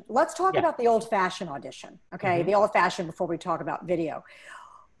audition. Let's talk Yeah. about the old-fashioned audition. Okay, Mm-hmm. the old-fashioned before we talk about video.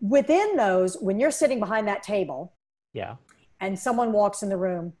 Within those, when you're sitting behind that table Yeah. and someone walks in the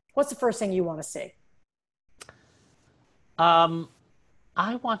room, what's the first thing you want to see? Um,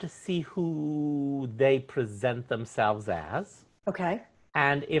 I want to see who they present themselves as. Okay.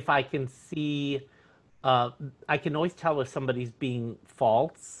 And if I can see, I can always tell if somebody's being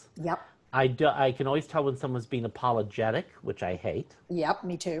false. Yep. I can always tell when someone's being apologetic, which I hate. Yep.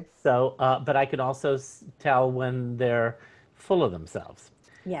 Me too. So, but I can also tell when they're full of themselves.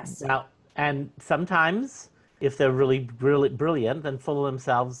 Yes. Now, and sometimes if they're really brilliant and full of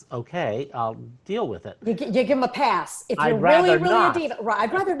themselves, okay, I'll deal with it. You give them a pass. If I'd you're really, rather really not. a diva, right?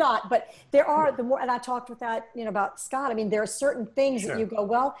 I'd rather not. But there are the more, and I talked with that, about Scott. I mean, there are certain things that Sure. you go,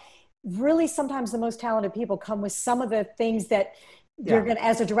 well, really, sometimes the most talented people come with some of the things that you're Yeah. going to,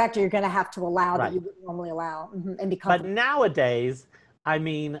 as a director, you're going to have to allow that Right. you wouldn't normally allow, and be But comfortable. nowadays, I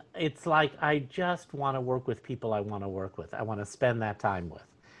mean, it's like I just want to work with people I want to work with. I want to spend that time with.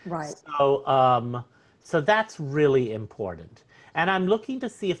 Right. So, so that's really important. And I'm looking to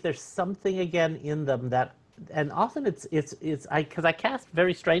see if there's something again in them that, and often it's I because I cast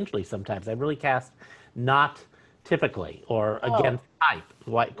very strangely sometimes. I really cast not typically or Oh, against type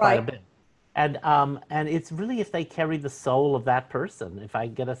quite a right. bit. And it's really if they carry the soul of that person, if I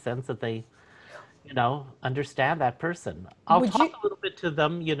get a sense that they, understand that person. I'll Would you? talk a little bit to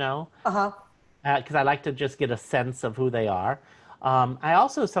them, Uh-huh. because I like to just get a sense of who they are. I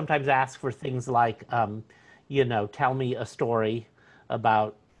also sometimes ask for things like, tell me a story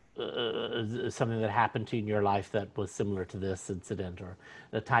about something that happened to you in your life that was similar to this incident, or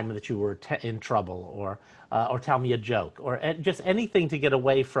the time that you were in trouble, or tell me a joke, or just anything to get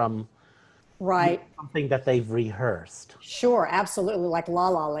away from Right. something that they've rehearsed. Sure, absolutely, like La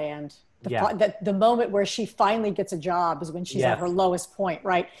La Land. Yeah. The moment where she finally gets a job is when she's at Yes. her lowest point,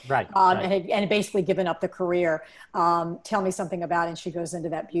 right? Right. Right. And basically given up the career. Tell me something about it, and she goes into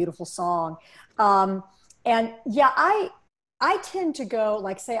that beautiful song. Um, and yeah, I tend to go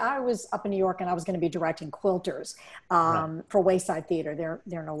like say I was up in New York and I was going to be directing Quilters Right. for Wayside Theater.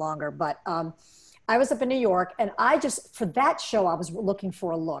 They're no longer, but I was up in New York and I just for that show I was looking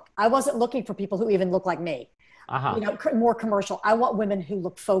for a look. I wasn't looking for people who even look like me, Uh huh. more commercial. I want women who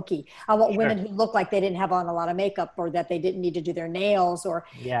look folky. I want women Sure. who look like they didn't have on a lot of makeup or that they didn't need to do their nails or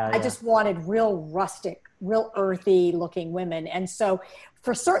Yeah. I Yeah. just wanted real rustic, real earthy looking women. And so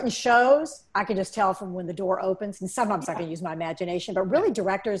for certain shows, I can just tell from when the door opens and sometimes I can use my imagination, but Yeah. really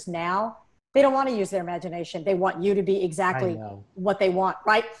directors now, they don't want to use their imagination. They want you to be I exactly know. what they want,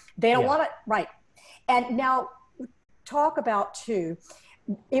 right? They don't Yeah. want it, right? And now talk about too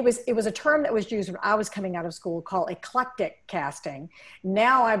it was a term that was used when I was coming out of school called eclectic casting.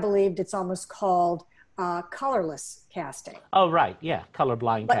 Now I believed it's almost called colorless casting. Oh, right. Yeah.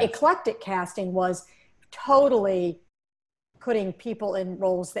 Colorblind But cast. eclectic casting was totally putting people in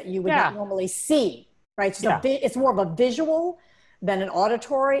roles that you would not Yeah. normally see, right? Yeah. It's more of a visual than an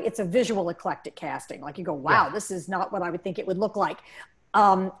auditory. It's a visual eclectic casting. Like you go, Yeah. wow, this is not what I would think it would look like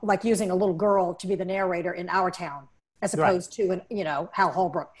using a little girl to be the narrator in Our Town, as Right. opposed to Hal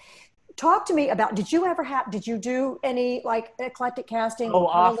Holbrook. Talk to me about. Did you do any like eclectic casting or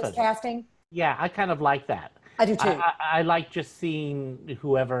Oh, colorless often. casting? Yeah, I kind of like that. I do I, too. I like just seeing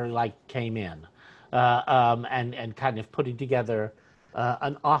whoever like came in, and kind of putting together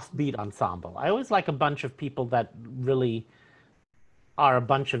an offbeat ensemble. I always like a bunch of people that really are a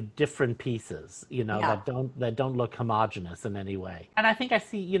bunch of different pieces, Yeah. that don't look homogenous in any way. And I think I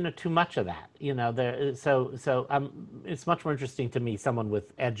see, too much of that. There, it's much more interesting to me someone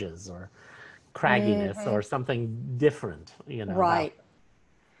with edges or cragginess Hmm. or something different, about Right. them.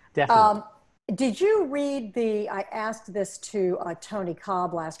 Definitely. Um, did you read the? I asked this to Tony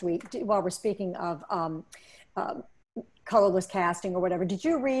Cobb last week while we're speaking of uh, colorless casting or whatever. Did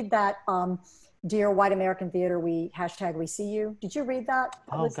you read that? Dear White American Theater, we see you. Did you read that?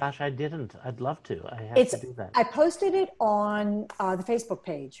 That Oh was gosh, I didn't. I'd love to. I have it's. to do that. I posted it on the Facebook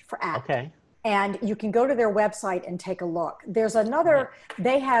page for ACT, Okay. and you can go to their website and take a look. There's Right. another.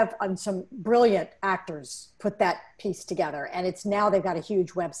 They have some brilliant actors put that piece together, and it's now they've got a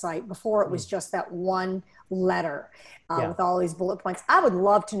huge website. Before it Mm. was just that one letter Yeah. with all these bullet points. I would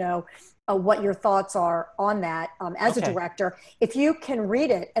love to know what your thoughts are on that as a Okay. director. If you can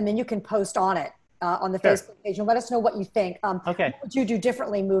read it, and then you can post on it on the Sure. Facebook page and let us know what you think. Okay. What would you do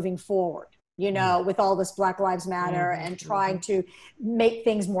differently moving forward? Mm. With all this Black Lives Matter Hmm. and Hmm. trying to make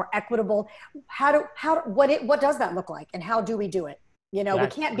things more equitable. What does that look like, and how do we do it? We Right.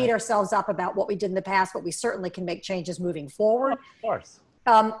 can't beat Right. ourselves up about what we did in the past, but we certainly can make changes moving Oh, forward. of course.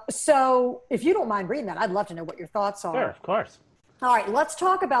 So, if you don't mind reading that, I'd love to know what your thoughts Sure. are. Of course. All right, let's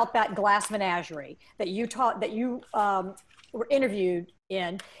talk about that glass menagerie that you were interviewed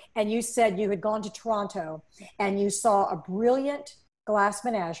in, and you said you had gone to Toronto and you saw a brilliant glass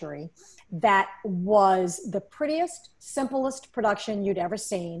menagerie that was the prettiest, simplest production you'd ever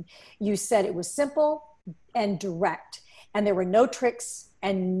seen. You said it was simple and direct, and there were no tricks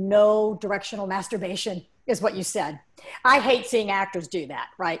and no directional masturbation, is what you said. I hate seeing actors do that,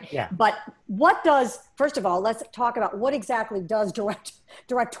 right? Yeah. But first of all, let's talk about what exactly does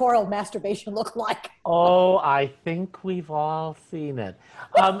directorial masturbation look like? Oh, I think we've all seen it.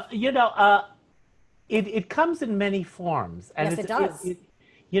 It comes in many forms, and Yes, it does.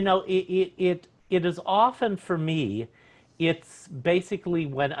 it is often for me. It's basically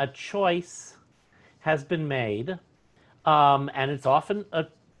when a choice has been made, and it's often a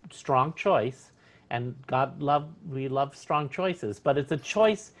strong choice. And we love strong choices, but it's a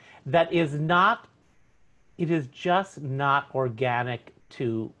choice that is not. It is just not organic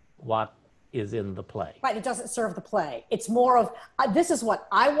to what is in the play. Right, it doesn't serve the play. It's more of this is what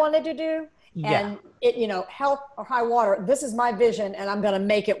I wanted to do, Yeah. and it, hell or high water, this is my vision and I'm going to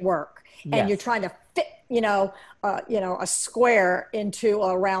make it work. And you're Yes. trying to fit, a square into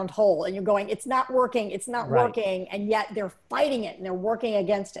a round hole, and you're going, it's not working, it's not Right. working, and yet they're fighting it and they're working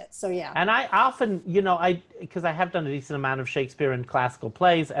against it. So yeah. And I often, because I have done a decent amount of Shakespeare and classical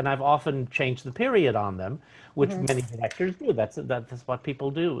plays, and I've often changed the period on them, which Mm-hmm. many directors do. That's what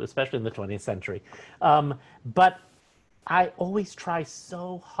people do, especially in the 20th century. But I always try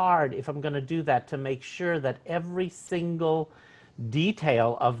so hard, if I'm going to do that, to make sure that every single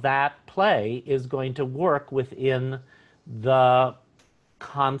detail of that play is going to work within the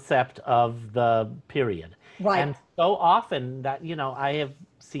concept of the period. Right. And so often that, I have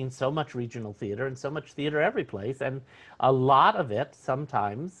seen so much regional theater and so much theater every place, and a lot of it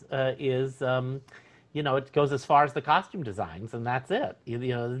sometimes is, it goes as far as the costume designs, and that's it.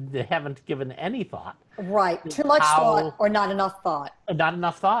 They haven't given any thought Right. to Too much thought how, or not enough thought. not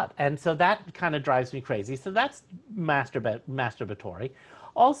enough thought. And so that kind of drives me crazy. So that's masturbatory.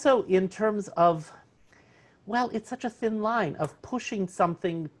 Also, in terms of, well, it's such a thin line of pushing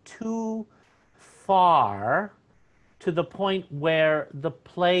something too far to the point where the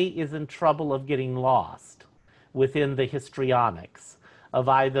play is in trouble of getting lost within the histrionics of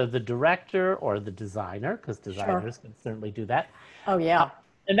either the director or the designer, because Sure. designers can certainly do that. Oh Uh, yeah.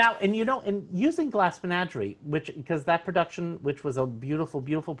 and using Glass Menagerie, because that production, which was a beautiful,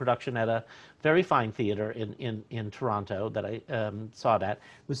 beautiful production at a very fine theater in Toronto that I saw it at,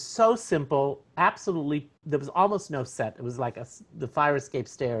 was so simple. Absolutely, there was almost no set. It was like the fire escape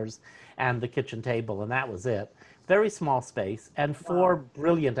stairs and the kitchen table, and that was it. Very small space, and four Wow.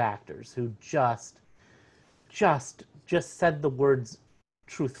 brilliant actors who just said the words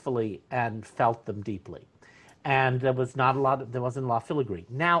truthfully and felt them deeply. And there wasn't a lot of filigree.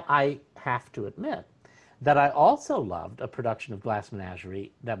 Now, I have to admit that I also loved a production of Glass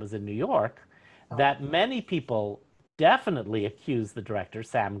Menagerie that was in New York that many people definitely accused the director,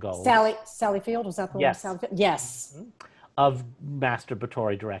 Sam Gold, Sally Field, was that the one? yes, Sally Field? Yes. of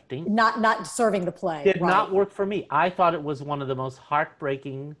masturbatory directing. Not serving the play. Did Right. not work for me. I thought it was one of the most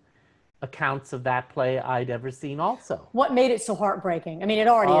heartbreaking accounts of that play I'd ever seen also. What made it so heartbreaking? I mean, it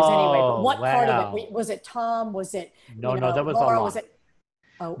already is anyway, but Oh, what part of wow. it? Was it Tom? Was it, No, no, there was a Laura? Was lot. it,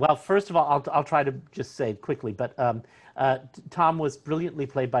 oh, Well, first of all, I'll try to just say it quickly, but Tom was brilliantly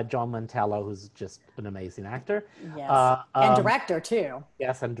played by Joan Mantello, who's just an amazing actor. yes. Uh, And um, director too.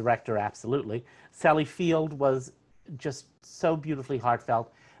 yes, and director, absolutely. Sally Field was just so beautifully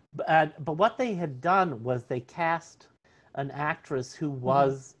heartfelt. But what they had done was they cast an actress who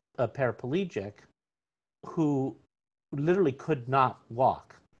was a paraplegic, who literally could not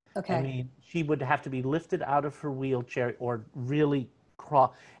walk. I Okay. mean, she would have to be lifted out of her wheelchair or really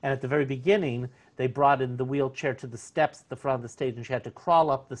crawl. And at the very beginning, they brought in the wheelchair to the steps at the front of the stage, and she had to crawl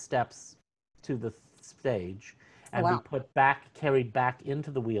up the steps to the stage Oh, and be wow. carried back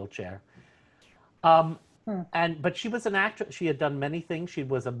into the wheelchair. But she was an actress. She had done many things. She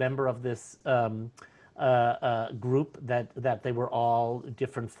was a member of this group that they were all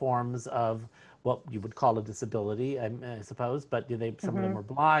different forms of what you would call a disability, I suppose. But some of them were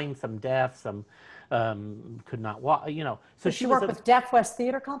blind, some deaf, some could not walk. So Did she she was work a with Deaf West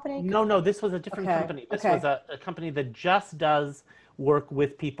Theater Company? no, no. This was a different Okay. company. This Okay. was a company that just does work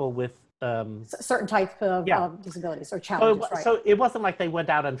with people with Certain types yeah. of disabilities or challenges, right? So it wasn't like they went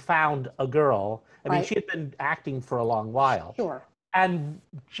out and found a girl. I mean, Right. she had been acting for a long while, Sure. and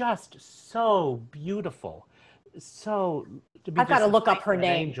just so beautiful, so to be I've got to just look up like her an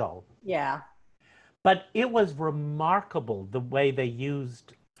name. angel. Yeah. But it was remarkable the way they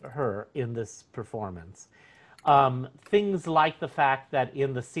used her in this performance. Things like the fact that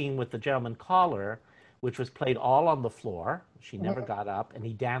in the scene with the gentleman caller, which was played all on the floor, she never got up, and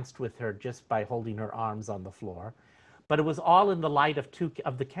he danced with her just by holding her arms on the floor. But it was all in the light of two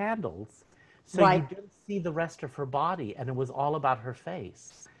of the candles, so you Right. didn't see the rest of her body, and it was all about her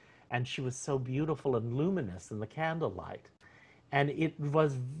face. And she was so beautiful and luminous in the candlelight, and it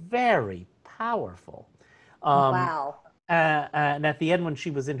was very powerful. Wow. And at the end, when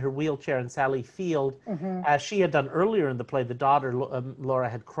she was in her wheelchair, and Sally Field, as she had done earlier in the play, the daughter Laura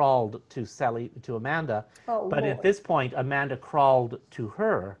had crawled to Amanda, Oh, but at Lord. this point, Amanda crawled to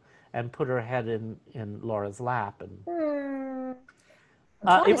her and put her head in Laura's lap, and Hmm. I'm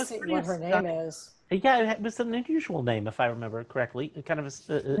trying it to was see pretty what her name stunning. is. Yeah, it was an unusual name, if I remember correctly. Kind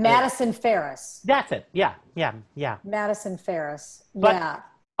of Madison Ferris. that's it. Yeah, yeah, yeah. Madison Ferris. But Yeah.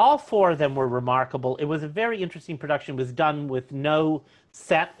 all four of them were remarkable. It was a very interesting production. It was done with no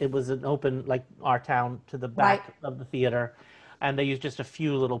set. It was an open, like our town, to the Right. back of the theater, and they used just a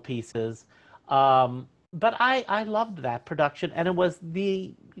few little pieces. Um, but I loved that production, and it was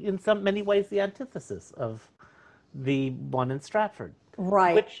in some many ways the antithesis of the one in Stratford,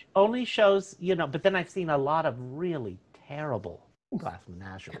 Right. which only shows, but then I've seen a lot of really terrible Glass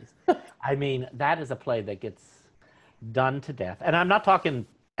Menageries. I mean, that is a play that gets done to death. And I'm not talking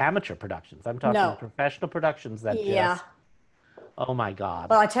amateur productions. I'm talking No. professional productions that Yeah. just, oh my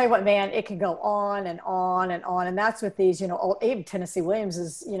God. Well, I tell you what, man, it can go on and on and on. And that's with these, even Tennessee Williams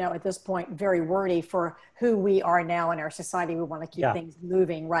is, at this point, very wordy for who we are now in our society. We want to keep Yeah. things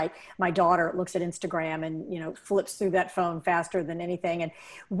moving, right? My daughter looks at Instagram and, flips through that phone faster than anything. And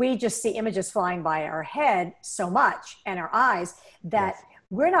we just see images flying by our head so much and our eyes that Yes.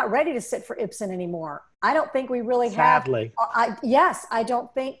 we're not ready to sit for Ibsen anymore. I don't think we really Sadly. have. Yes, I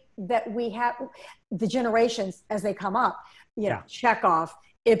don't think that we have the generations as they come up. Yeah. Chekhov,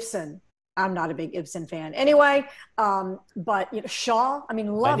 Ibsen. I'm not a big Ibsen fan anyway. But Shaw. I mean,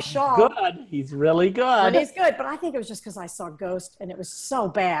 love But he's Shaw. good. He's really good. But he's good. But I think it was just because I saw Ghost and it was so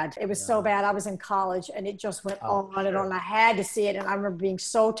bad. It was so bad. I was in college and it just went on and on. I had to see it, and I remember being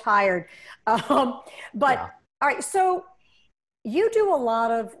so tired. All right, so. You do a lot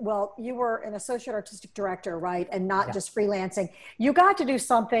of, you were an associate artistic director, right? And not just freelancing. You got to do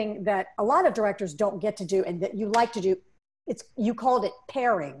something that a lot of directors don't get to do and that you like to do. You called it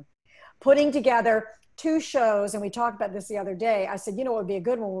pairing, putting together two shows. And we talked about this the other day. I said, what would be a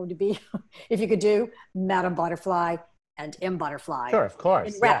good one would be if you could do Madame Butterfly and M. Butterfly. Sure, of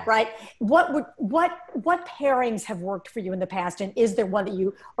course. Right? What pairings have worked for you in the past, and is there one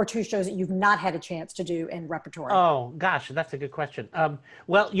that or two shows that you've not had a chance to do in repertoire? Oh gosh, that's a good question. At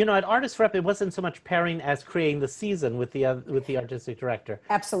Artist Rep, it wasn't so much pairing as creating the season with the artistic director.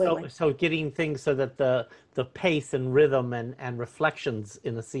 Absolutely. So getting things so that the pace and rhythm and reflections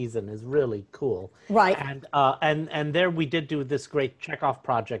in a season is really cool. Right. And there we did do this great Chekhov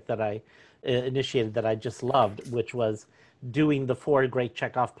project that I initiated that I just loved, which was doing the 4 great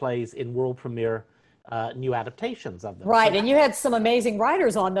Chekhov plays in world premiere new adaptations of them. Right, and you had some amazing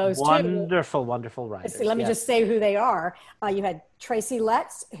writers on those too. Wonderful writers. Let me just say who they are. You had Tracy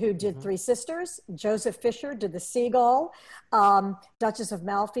Letts, who did Three Sisters. Joseph Fisher did The Seagull. Duchess of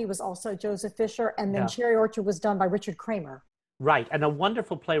Malfi was also Joseph Fisher. And then Cherry Orchard was done by Richard Kramer. Right, and a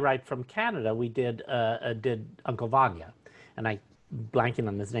wonderful playwright from Canada, we did Uncle Vanya. And I blanking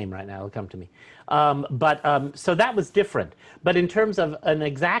on his name right now, it'll come to me. So that was different. But in terms of an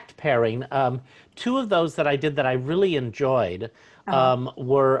exact pairing, 2 of those that I did that I really enjoyed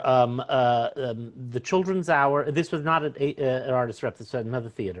were the Children's Hour. This was not an Artist Rep, this was another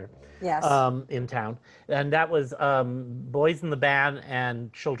theater in town. And that was Boys in the Band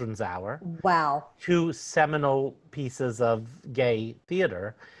and Children's Hour. Wow. 2 seminal pieces of gay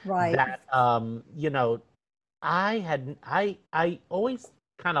theater. Right. That, I always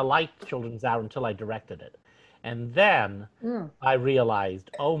kind of liked Children's Hour until I directed it. And then I realized,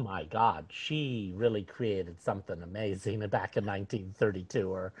 oh my God, she really created something amazing back in 1932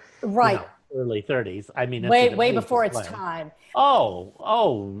 or early 30s. I mean, way before its time.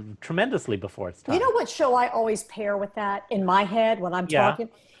 Oh, tremendously before its time. You know what show I always pair with that in my head when I'm talking?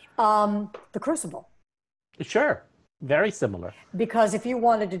 The Crucible. Sure. Very similar. Because if you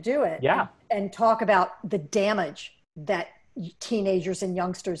wanted to do it and talk about the damage that teenagers and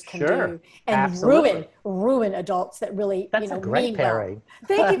youngsters can do and ruin adults that really, That's a great pairing.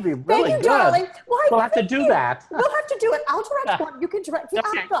 Thank you, darling. We'll have to do that. We'll have to do it. I'll direct one. You can direct the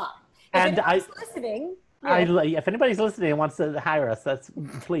other. If anybody's listening. If anybody's listening and wants to hire us,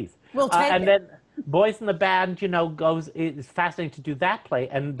 please. We'll take and then Boys in the Band, it's fascinating to do that play.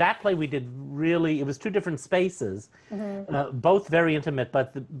 And that play we did it was 2 different spaces, both very intimate,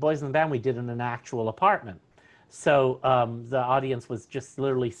 but the Boys in the Band we did in an actual apartment. So the audience was just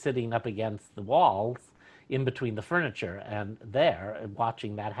literally sitting up against the walls in between the furniture and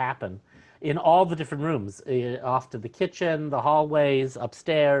watching that happen in all the different rooms, off to the kitchen, the hallways,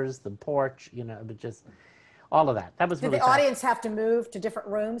 upstairs, the porch, but just all of that. That was really Did the audience have to move to different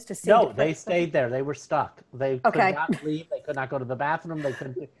rooms to see? No, they stayed there. They were stuck. They could not leave. They could not go to the bathroom.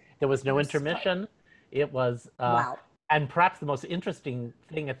 There was no intermission. It was wow. And perhaps the most interesting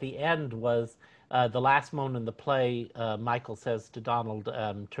thing at the end was the last moment in the play. Michael says to Donald,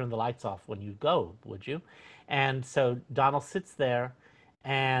 "Turn the lights off when you go, would you?" And so Donald sits there,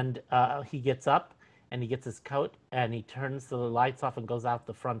 and he gets up and he gets his coat and he turns the lights off and goes out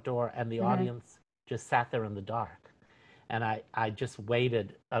the front door, and the audience just sat there in the dark. And I just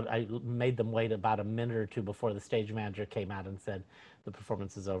waited. I made them wait about a minute or 2 before the stage manager came out and said, "The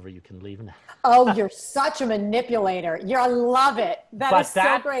performance is over. You can leave now." Oh, you're such a manipulator. I love it. That is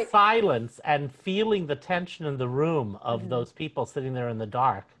so great. But that silence and feeling the tension in the room of those people sitting there in the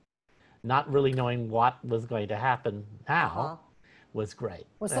dark, not really knowing what was going to happen Uh-huh. now was great.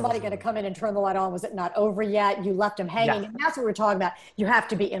 Was That somebody was going to really come in great. and turn the light on? Was it not over yet? You left them hanging. Yes, And that's what we're talking about. You have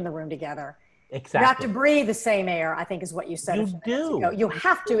to be in the room together. You have to exactly. breathe the same air, I think is what you said a You few minutes ago. do. You You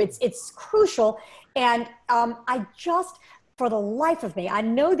have to. do. It's crucial. And I just, for the life of me, I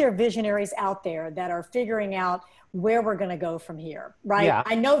know there are visionaries out there that are figuring out where we're going to go from here, right? Yeah,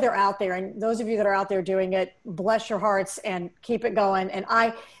 I know they're out there. And those of you that are out there doing it, bless your hearts and keep it going. And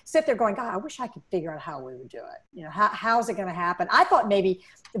I sit there going, God, I wish I could figure out how we would do it. You know, how's it going to happen? I thought maybe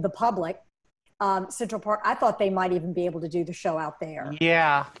the public, Central Park, I thought they might even be able to do the show out there.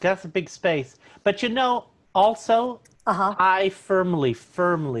 yeah, that's a big space. But also, Uh huh. I firmly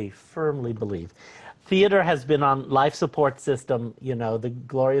believe theater has been on life support system. The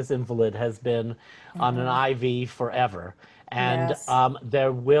Glorious Invalid has been on an Mm-hmm. IV forever. And Yes.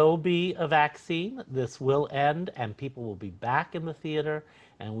 there will be a vaccine. This will end, and people will be back in the theater,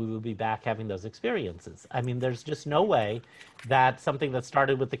 and we will be back having those experiences. I mean, there's just no way that something that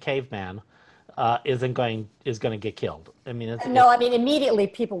started with the caveman is going to get killed. I mean, No, I mean, immediately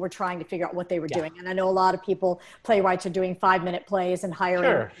people were trying to figure out what they were yeah, doing. And I know a lot of people, playwrights, are doing 5-minute plays and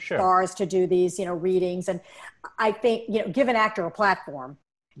hiring sure, stars to do these, readings. And I think, give an actor a platform,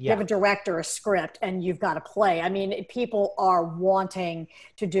 give yeah, a director a script, and you've got to play. I mean, people are wanting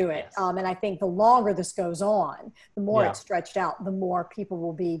to do it. yes, And I think the longer this goes on, the more yeah, it's stretched out, the more people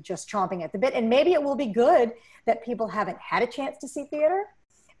will be just chomping at the bit. And maybe it will be good that people haven't had a chance to see theater,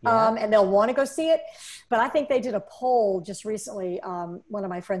 yeah. and they'll want to go see it. But I think they did a poll just recently. One of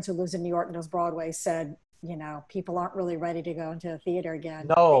my friends who lives in New York and does Broadway said, people aren't really ready to go into a theater again.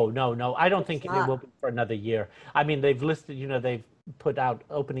 No, no, no. I don't It's think it will not. be for another year. I mean, they've listed, they've put out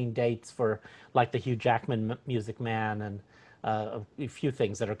opening dates for like the Hugh Jackman Music Man and a few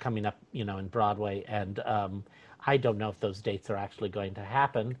things that are coming up, in Broadway. And I don't know if those dates are actually going to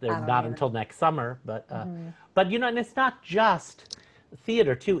happen. They're I don't not either. until next summer. But Hmm. and it's not just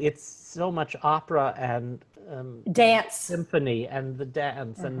theater too. It's so much opera and Dance. symphony and the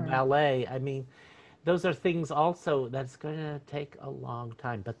dance and Hmm. ballet. I mean, those are things also that's going to take a long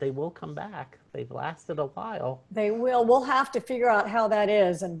time, but they will come back. They've lasted a while. They will. We'll have to figure out how that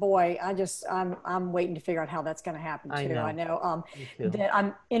is. And boy, I'm waiting to figure out how that's going to happen I too. I know. know Me too. that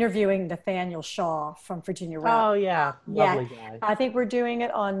I'm interviewing Nathaniel Shaw from Virginia Rep. Oh, yeah. Yeah, Lovely guy. I think we're doing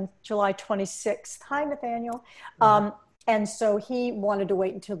it on July 26th. Hi, Nathaniel. Uh-huh. And so he wanted to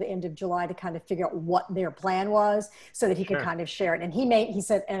wait until the end of July to kind of figure out what their plan was so that he could Sure. kind of share it. And he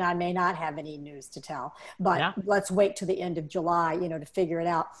said, and I may not have any news to tell, but Yeah. let's wait to the end of July, to figure it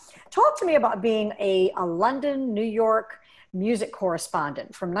out. Talk to me about being a London, New York music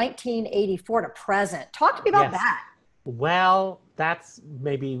correspondent from 1984 to present. Talk to me about Yes. that. Well, that's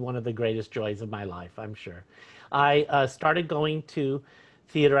maybe one of the greatest joys of my life, I'm sure. I started going to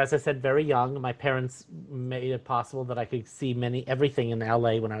theater, as I said, very young. My parents made it possible that I could see everything in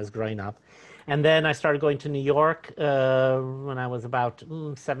LA when I was growing up. And then I started going to New York when I was about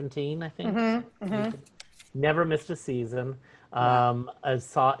 17, I think. Hmm. Hmm. 17. Never missed a season. Wow. I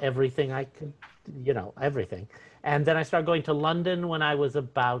saw everything I could, everything. And then I started going to London when I was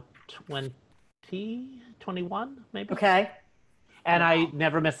about 20, 21, maybe, Okay. and I Wow.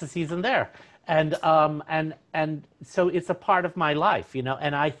 never missed a season there. And so it's a part of my life,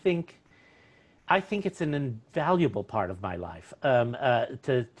 and I think it's an invaluable part of my life,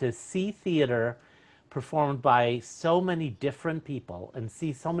 to see theater performed by so many different people and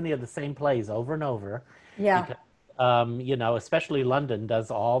see so many of the same plays over and over, Yeah, because especially London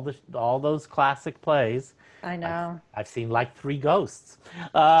does all those classic plays. I I've know. I've seen like three ghosts,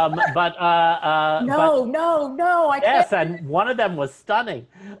 but No, no, no, I can't. yes, and one of them was stunning.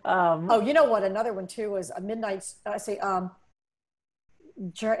 Um, Oh, you know what? Another one too was a midnight. I say,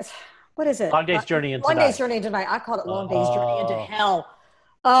 jour- what is it? Long Day's Journey into Long Day's Night. Journey into Night. I call it Long Day's Journey into Oh, Hell.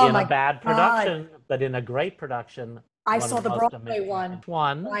 Oh in a my bad God! production, but in a great production, I one of saw the the most Broadway amazing. one.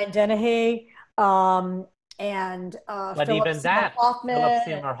 One, Ryan Dennehy, and but Philip even Seymour that, Philip Hoffman.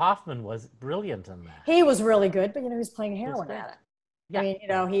 Seymour Hoffman was brilliant in that. He was really good, but he was playing He was heroin great. addict. I Yeah, mean,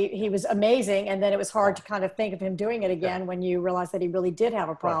 yeah, he was amazing, and then it was hard yeah, to kind of think of him doing it sure, again when you realize that he really did have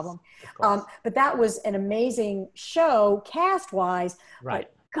a of course, problem. of course. But that was an amazing show cast wise. Right.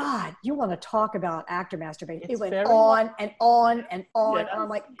 But God, you want to talk about actor masturbation? It It's went very well. on and on and on. Yes, I'm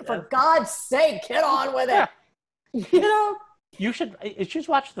like, yes. for God's sake, get on with Yeah. it. You know? You should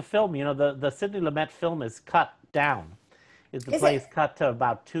watch the film. The Sidney Lumet film is cut down. The Is play it? is cut to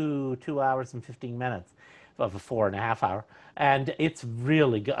about two hours and 15 minutes of a 4.5 hour, and it's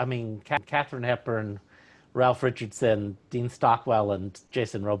really good. I mean, Katharine Hepburn Ralph Richardson, Dean Stockwell, and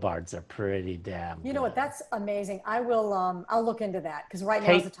Jason Robards are pretty damn You know what? good. That's amazing. I'll look into that because right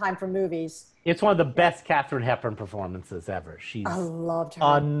now is the Kate, time for movies. it's one of the Yeah. best Katharine Hepburn performances ever. I She's loved her.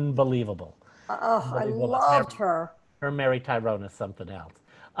 unbelievable. Oh, I Unbelievable. But loved her. her Mary Tyrone is something else.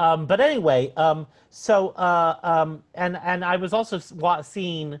 But anyway, and I was also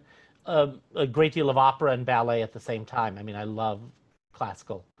seeing a great deal of opera and ballet at the same time. I mean, I love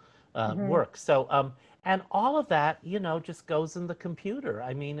classical Hmm. work. And all of that, just goes in the computer.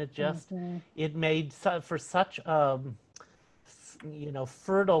 I mean, Hmm. it made for such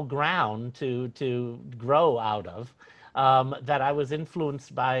fertile ground to grow out of, that I was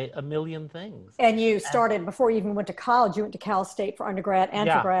influenced by a million things. And you And started before you even went to college. You went to Cal State for undergrad and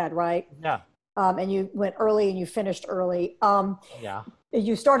for yeah, grad, right? yeah, And you went early and you finished early. yeah,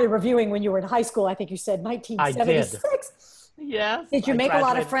 You started reviewing when you were in high school. I think you said I did. 1976. Yes, Did you I make a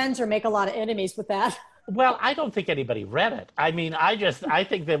lot of graduated. friends or make a lot of enemies with that? Well, I don't think anybody read it. I mean, I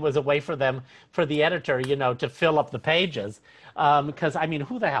think there was a way for them, for the editor, to fill up the pages. Because, I mean,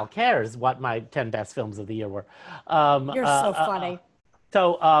 who the hell cares what my 10 best films of the year were? Um, uh, You're so uh, uh, funny.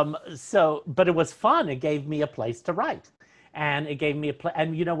 but it was fun. It gave me a place to write. And it gave me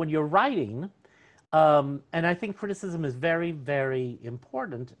and when you're writing, and I think criticism is very, very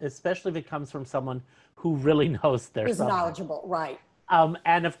important, especially if it comes from someone who really knows their Who's subject. knowledgeable, right?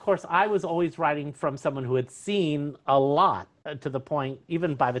 And of course, I was always writing from someone who had seen a lot, to the point,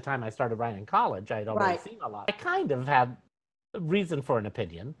 even by the time I started writing in college, I had already Right. seen a lot. I kind of had reason for an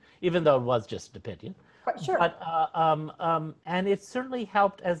opinion, even though it was just an opinion. Right, sure. And it certainly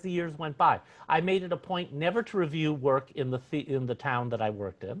helped as the years went by. I made it a point never to review work in in the town that I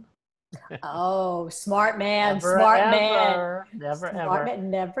worked in. Oh, smart man, Never, smart man, ever, never, smart ever.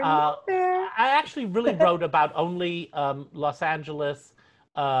 man, never, Uh, never. I actually really wrote about only Los Angeles,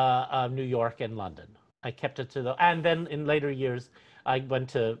 New York, and London. I kept it to and then in later years, I went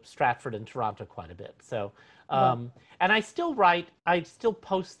to Stratford and Toronto quite a bit. Well, And I still write, I still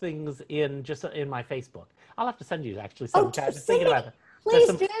post things in just in my Facebook. I'll have to send you actually oh, some. I've been send thinking me, about it. There's please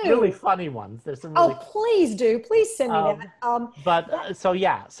some really do. funny ones. There's some Oh, really please do. Please send me that. but That so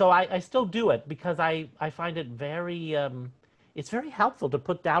yeah, so I still do it because I find it very it's very helpful to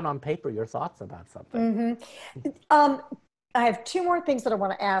put down on paper your thoughts about something. mhm. Um, I have two more things that I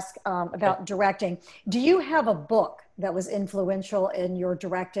want to ask Okay. about directing. Do you have a book that was influential in your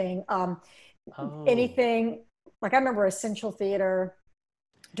directing? Oh, Anything like I remember Essential Theater,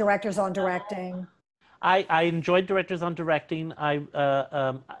 Directors on Directing. I enjoyed directors on directing.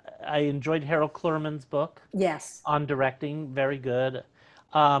 I enjoyed Harold Clurman's book Yes. on directing, very good.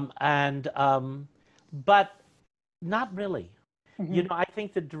 And But not really. Hmm. I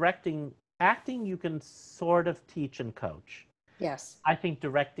think that acting you can sort of teach and coach. Yes, I think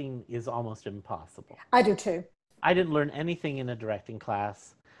directing is almost impossible. I do too. I didn't learn anything in a directing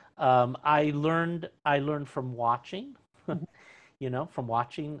class. I learned from watching, Mhm. from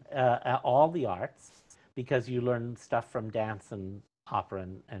watching all the arts, because you learn stuff from dance and opera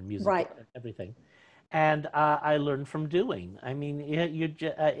and musical Right. and everything. And I learned from doing. I mean,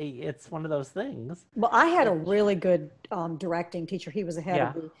 it's one of those things. Well, I had a Which, really good directing teacher. He was the head of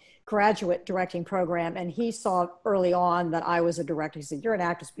yeah, the graduate directing program, and he saw early on that I was a director. He said, "You're an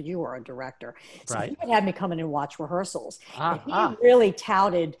actress, but you are a director." So he right. would have me come in and watch rehearsals, and Ah, he ah, really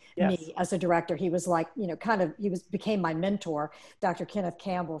touted yes. me as a director. He was like, kind of, he was became my mentor, Dr. Kenneth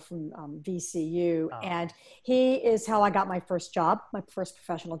Campbell from VCU, Oh, and he is how I got my first job, my first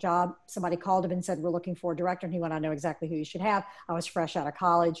professional job. Somebody called him and said, "We're looking for a director," and he went, "I know exactly who you should have." I was fresh out of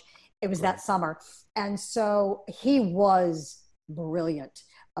college. It was that great. summer. And so he was brilliant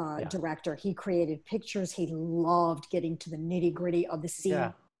Yeah, director. He created pictures. He loved getting to the nitty gritty of the yeah.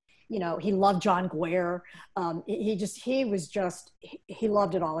 scene. He loved John Guare. He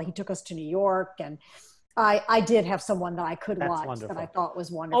loved it all. He took us to New York, and I did have someone that I could That's watch that I wonderful. thought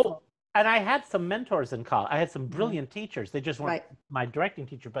was Oh, wonderful. and I had some mentors in college. I had some Mhm. brilliant teachers. They just weren't Right, my directing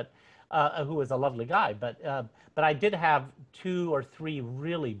teacher, but who was a lovely guy. But I did have two or three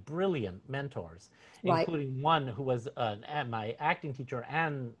really brilliant mentors, right. including one who was my acting teacher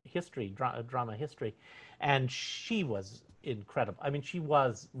and drama history, and she was incredible. I mean, she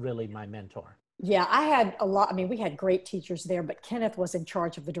was really my mentor. Yeah, I had a lot. I mean, we had great teachers there, but Kenneth was in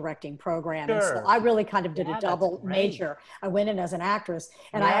charge of the directing program. And so Sure. I really kind of did a Yeah, that's double great. major. I went in as an actress,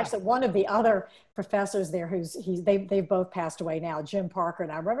 and I Yeah. actually, one of the other professors there they've both passed away now, Jim Parker.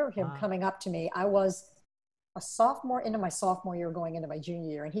 And I remember him Uh, coming up to me. I was a sophomore into my sophomore year, going into my junior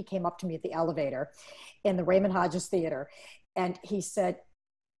year. And he came up to me at the elevator in the Raymond Hodges Theater. And he said,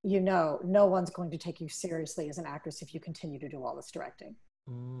 no one's going to take you seriously as an actress if you continue to do all this directing.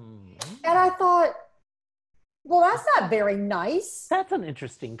 mm, And I thought, Well, that's not very nice. That's an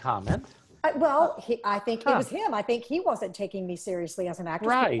interesting comment. I think it Huh. was him. I think he wasn't taking me seriously as an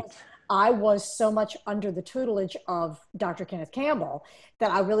actress because Right. I was so much under the tutelage of Dr. Kenneth Campbell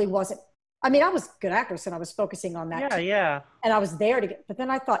that I really wasn't. I mean, I was a good actress and I was focusing on that Yeah, too. yeah. And I was there to get, but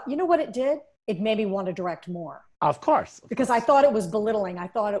then I thought, you know what it did? It made me want to direct more Of course. Of because I course. thought it was belittling. I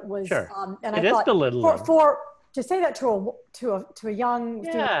thought it was, Sure. and I It is thought belittling. to say that to a young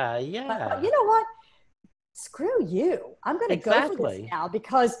female, Yeah, I thought, yeah. you know what? Screw you. I'm going to go for this Exactly. now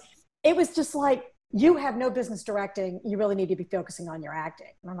because it was just like, you have no business directing. You really need to be focusing on your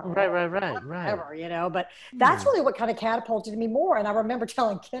acting. And I'm like, Right, oh, right, right, right. whatever, you know, but that's Hmm. really what kind of catapulted me more. And I remember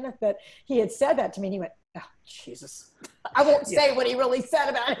telling Kenneth that he had said that to me and he went, oh, Jesus. I won't Yeah, say what he really said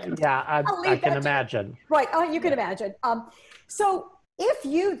about it. yeah, I'll I leave can that to you. imagine. Right. Oh, you can Yeah. imagine. So if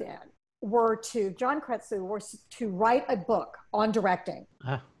you then were to, John Kretzu, were to write a book on directing,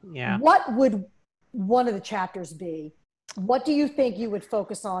 Uh, yeah. what would one of the chapters be? What do you think you would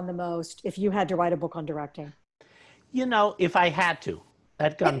focus on the most if you had to write a book on directing? You know, if I had to,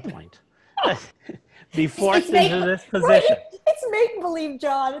 at gunpoint, be It's forced make into this right. position. It's make believe,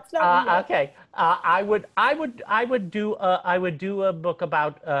 John. It's not real. Okay. I would do a book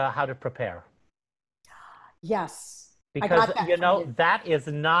about how to prepare Yes, I because got that you from know you. that is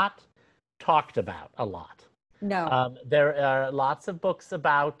not talked about a lot. No. There are lots of books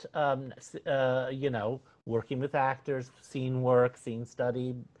about you know, working with actors, scene work, scene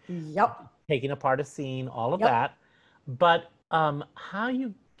study, Yep. taking apart a scene, all of Yep. that. But how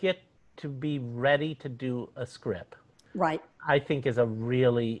you get to be ready to do a script, Right. I think, is a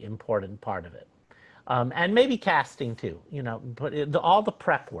really important part of it. And maybe casting too, you know, but all the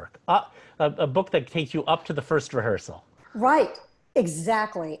prep work. A book that takes you up to the first rehearsal. Right.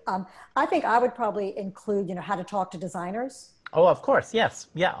 Exactly. I think I would probably include, how to talk to designers. Oh, of course, yes.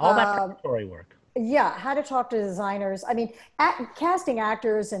 Yeah, all that Um, preparatory work. yeah, how to talk to designers. I mean, casting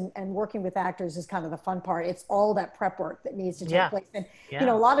actors and working with actors is kind of the fun part. It's all that prep work that needs to take Yeah, place. And, a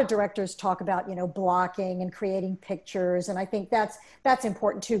yeah, lot of directors talk about, blocking and creating pictures. And I think that's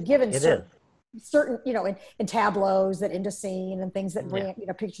important too, given it is. certain, in tableaus that end a scene and things that Yeah, bring,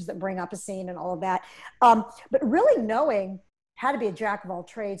 pictures that bring up a scene and all of that. But really knowing how to be a jack of all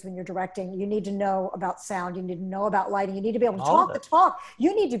trades when you're directing, you need to know about sound, you need to know about lighting, you need to be able to all of talk the it. talk,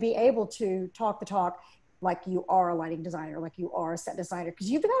 you need to be able to talk the talk like you are a lighting designer, like you are a set designer, because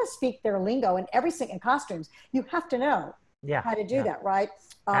you've got to speak their lingo and every single in costumes. You have to know Yeah, how to do yeah, that, right?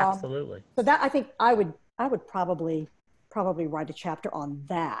 Um, absolutely. so that I think I would probably write a chapter on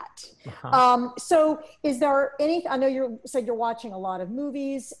that. Uh-huh. So is there any, I know you said you're watching a lot of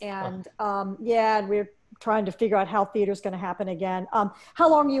movies Oh, and yeah, and we're trying to figure out how theater's going to happen again. How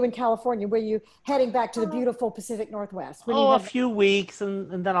long are you in California? Were you heading back to the beautiful Pacific Northwest? When are you a heading? few weeks,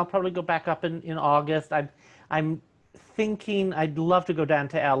 and then I'll probably go back up in August. I'm thinking I'd love to go down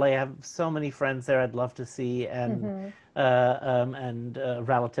to LA. I have so many friends there I'd love to see, Mm-hmm. and a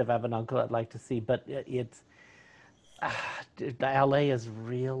relative, I have an uncle I'd like to see, but it's LA is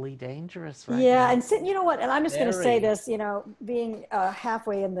really dangerous right Yeah, now. and you know what? And I'm just going to say Very. this, being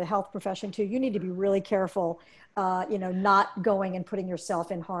halfway in the health profession too, you need to be really careful, not going and putting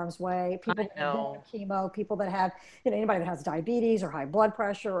yourself in harm's way. I People that have been on know. chemo, people that have, anybody that has diabetes or high blood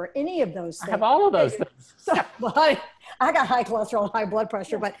pressure or any of those I have things. all of Yeah, those things. so, well, I got high cholesterol and high blood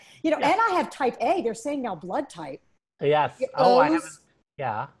pressure, Yeah. but, Yeah. and I have type A. They're saying now blood type. Yes. Oh, I haven't. O's,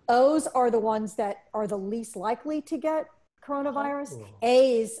 Yeah. O's are the ones that are the least likely to get coronavirus. Oh.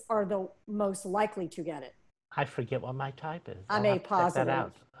 A's are the most likely to get it. I forget what my type is. I'm I'll A have to check that positive.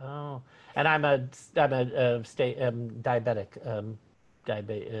 out. Oh, and I'm a state diabetic.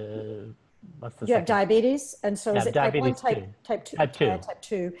 What's the You have second? diabetes, and so Yeah, is it type one, diabetes too. type two, Type two. type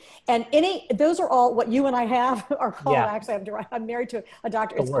two, and any those are all what you and I have are called. Yeah, Actually, I'm married to a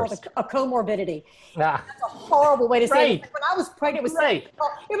doctor. the It's called worst. a comorbidity. Yeah, That's a horrible way to say it. right, When I was pregnant, right.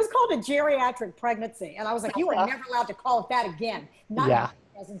 it was called a geriatric pregnancy, and I was like, you are Uh, never allowed to call it that again. Not in yeah. my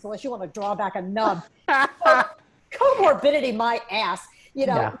presence, unless you want to draw back a nub. So, comorbidity, my ass.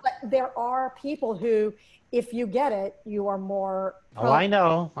 Yeah. But there are people who, if you get it, you are more Oh, prone I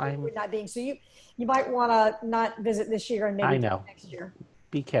know. to not being. So you might want to not visit this year and maybe I do it know. next year.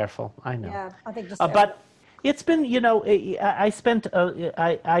 Be careful. I know. Yeah, I think just But it's been, I spent,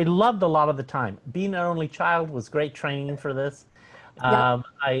 I loved a lot of the time. Being an only child was great training for this. yep.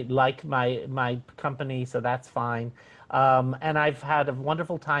 I like my company, so that's fine. And I've had a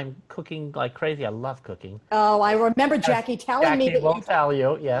wonderful time cooking like crazy. I love cooking. Oh, I remember As Jackie telling me Jackie that will you. tell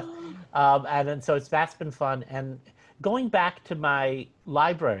you, yes. And then, so that's been fun. And going back to my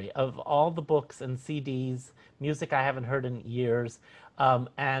library of all the books and CDs, music I haven't heard in years,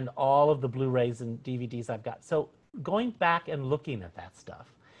 and all of the Blu-rays and DVDs I've got. So going back and looking at that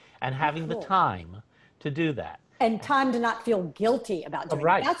stuff and having the time to do that. And time to not feel guilty about doing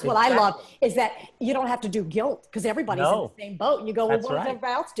Right, it. That's what I love, is that you don't have to do guilt because everybody's in the same boat. And you go, well, what is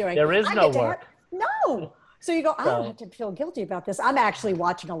everybody else doing? There is no work. No. So you go, I don't have to feel guilty about this. I'm actually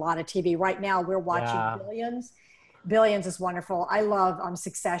watching a lot of TV. Right now, we're watching Billions. Billions is wonderful. I love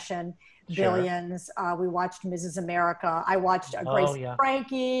Succession, Billions. We watched Mrs. America. I watched Grace and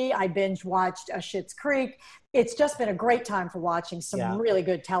Frankie. I binge watched Schitt's Creek. It's just been a great time for watching some really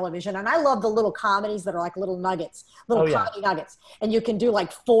good television. And I love the little comedies that are like little nuggets, comedy nuggets. And you can do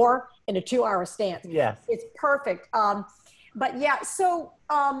like 4 in a 2-hour stance. Yes. It's perfect. But yeah, so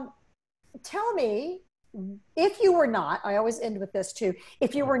tell me, if you were not, I always end with this too,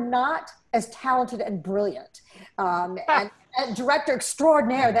 if you were not as talented and brilliant and director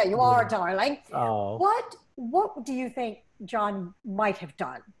extraordinaire that you are, darling, what do you think John might have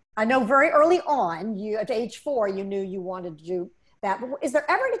done? I know very early on, you at age 4, you knew you wanted to do that. But is there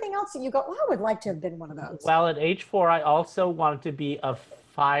ever anything else that you go, I would like to have been one of those? Well, at age 4, I also wanted to be a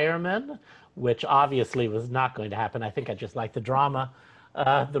fireman, which obviously was not going to happen. I think I just liked the drama,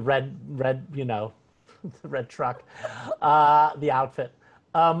 the red, the red truck, the outfit.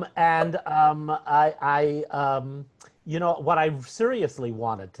 What I seriously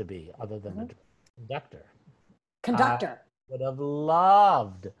wanted to be, other than a conductor. Conductor. I would have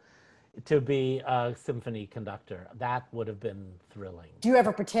loved to be a symphony conductor. That would have been thrilling. Do you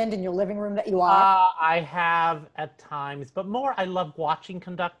ever pretend in your living room that you are? I have at times, but more I love watching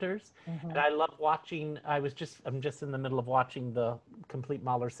conductors. And I love watching, I'm just in the middle of watching the complete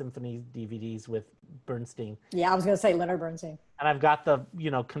Mahler Symphony DVDs with Bernstein. Yeah, I was going to say Leonard Bernstein. And I've got the,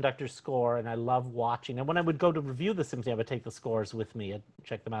 conductor's score, and I love watching. And when I would go to review the symphony, I would take the scores with me and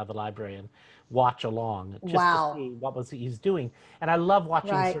check them out of the library and watch along just to see what he's doing. And I love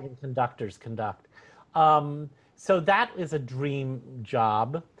watching certain conductors conduct. So that is a dream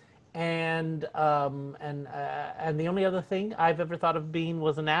job. And the only other thing I've ever thought of being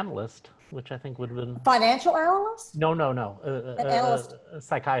was an analyst, which I think would have been... Financial analyst? No. An analyst? A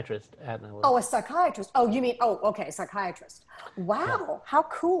psychiatrist analyst. Oh, a psychiatrist. Oh, you mean, a psychiatrist. Wow. Yeah. How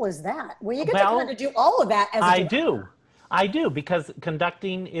cool is that? Well, you get to kind of do all of that as a director. I do, because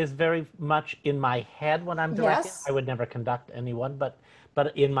conducting is very much in my head when I'm directing. Yes. I would never conduct anyone, but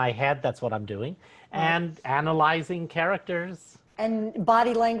in my head, that's what I'm doing. And analyzing characters. And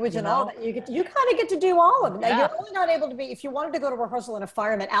body language and all that. You kind of get to do all of it. Now, you're only not able to be, if you wanted to go to rehearsal in a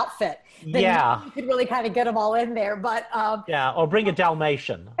fireman outfit, then you could really kind of get them all in there. But or bring a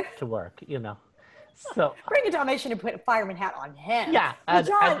Dalmatian to work, So bring a Dalmatian and put a fireman hat on him. Yeah. Well,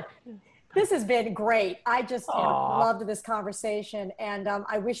 John, this has been great. I just loved this conversation, and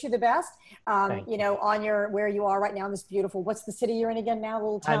I wish you the best. On where you are right now in this beautiful, what's the city you're in again now?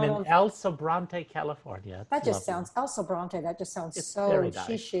 Little town. I'm in El Sobrante, California. That just sounds El Sobrante. That just sounds so nice.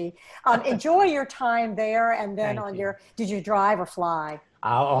 Shishi. Enjoy your time there, and then did you drive or fly?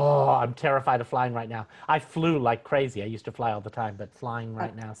 I'm terrified of flying right now. I flew like crazy. I used to fly all the time, but flying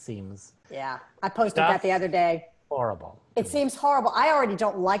right now seems... Yeah, I posted that the other day. Horrible. It seems horrible. I already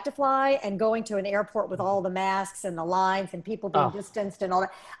don't like to fly, and going to an airport with all the masks and the lines and people being distanced and all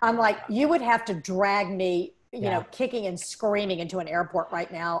that. I'm like, you would have to drag me, kicking and screaming into an airport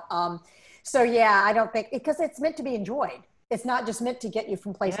right now. I don't think, because it's meant to be enjoyed. It's not just meant to get you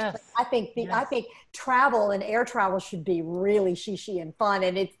from place to place. I think travel and air travel should be really shishi and fun.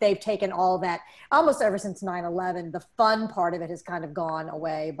 And they've taken all that almost ever since 9/11. The fun part of it has kind of gone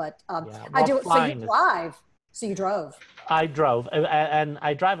away. But I do it. So you drive. So you drove. I drove, and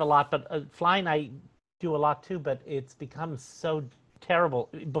I drive a lot, but flying I do a lot too, but it's become so terrible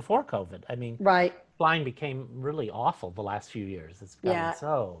before COVID. I mean, flying became really awful the last few years. It's gotten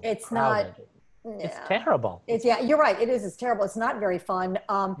so crowded. It's terrible. You're right. It is. It's terrible. It's not very fun.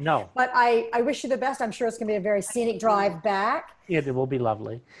 No. But I wish you the best. I'm sure it's going to be a very scenic drive back. It will be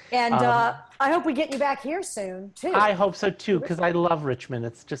lovely. And I hope we get you back here soon, too. I hope so, too, because I love Richmond.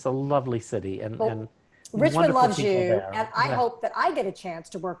 It's just a lovely city. And Richmond loves you, and I hope that I get a chance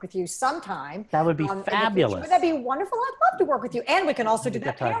to work with you sometime. That would be fabulous. That'd be wonderful. I'd love to work with you. And we can also do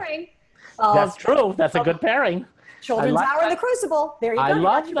that pairing. That's true. That's a good pairing. Children's Hour in the Crucible. There you go. I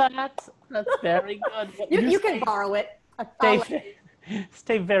love that. That's very good. You can borrow it.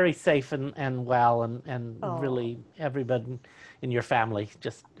 Stay very safe and well, and really everybody in your family,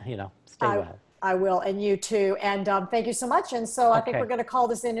 just, stay well. I will, and you too. And thank you so much. And so I think we're going to call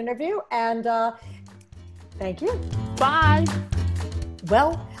this an interview. And thank you. Bye.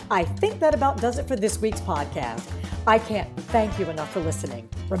 Well, I think that about does it for this week's podcast. I can't thank you enough for listening.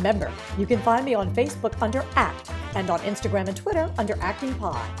 Remember, you can find me on Facebook under ACT and on Instagram and Twitter under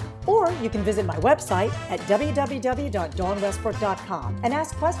ActingPod. Or you can visit my website at www.dawnwestbrook.com and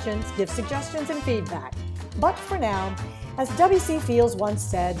ask questions, give suggestions, and feedback. But for now, as W.C. Fields once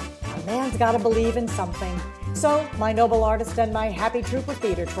said, a man's got to believe in something. So, my noble artist and my happy troop of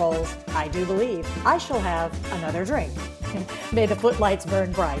theater trolls, I do believe I shall have another drink. May the footlights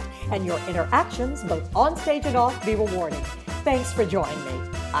burn bright and your interactions, both on stage and off, be rewarding. Thanks for joining me.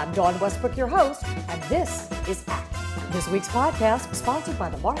 I'm Dawn Westbrook, your host, and this is ACT. This week's podcast is sponsored by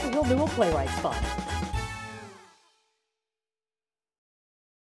the Martha Hill Newell Playwrights Fund.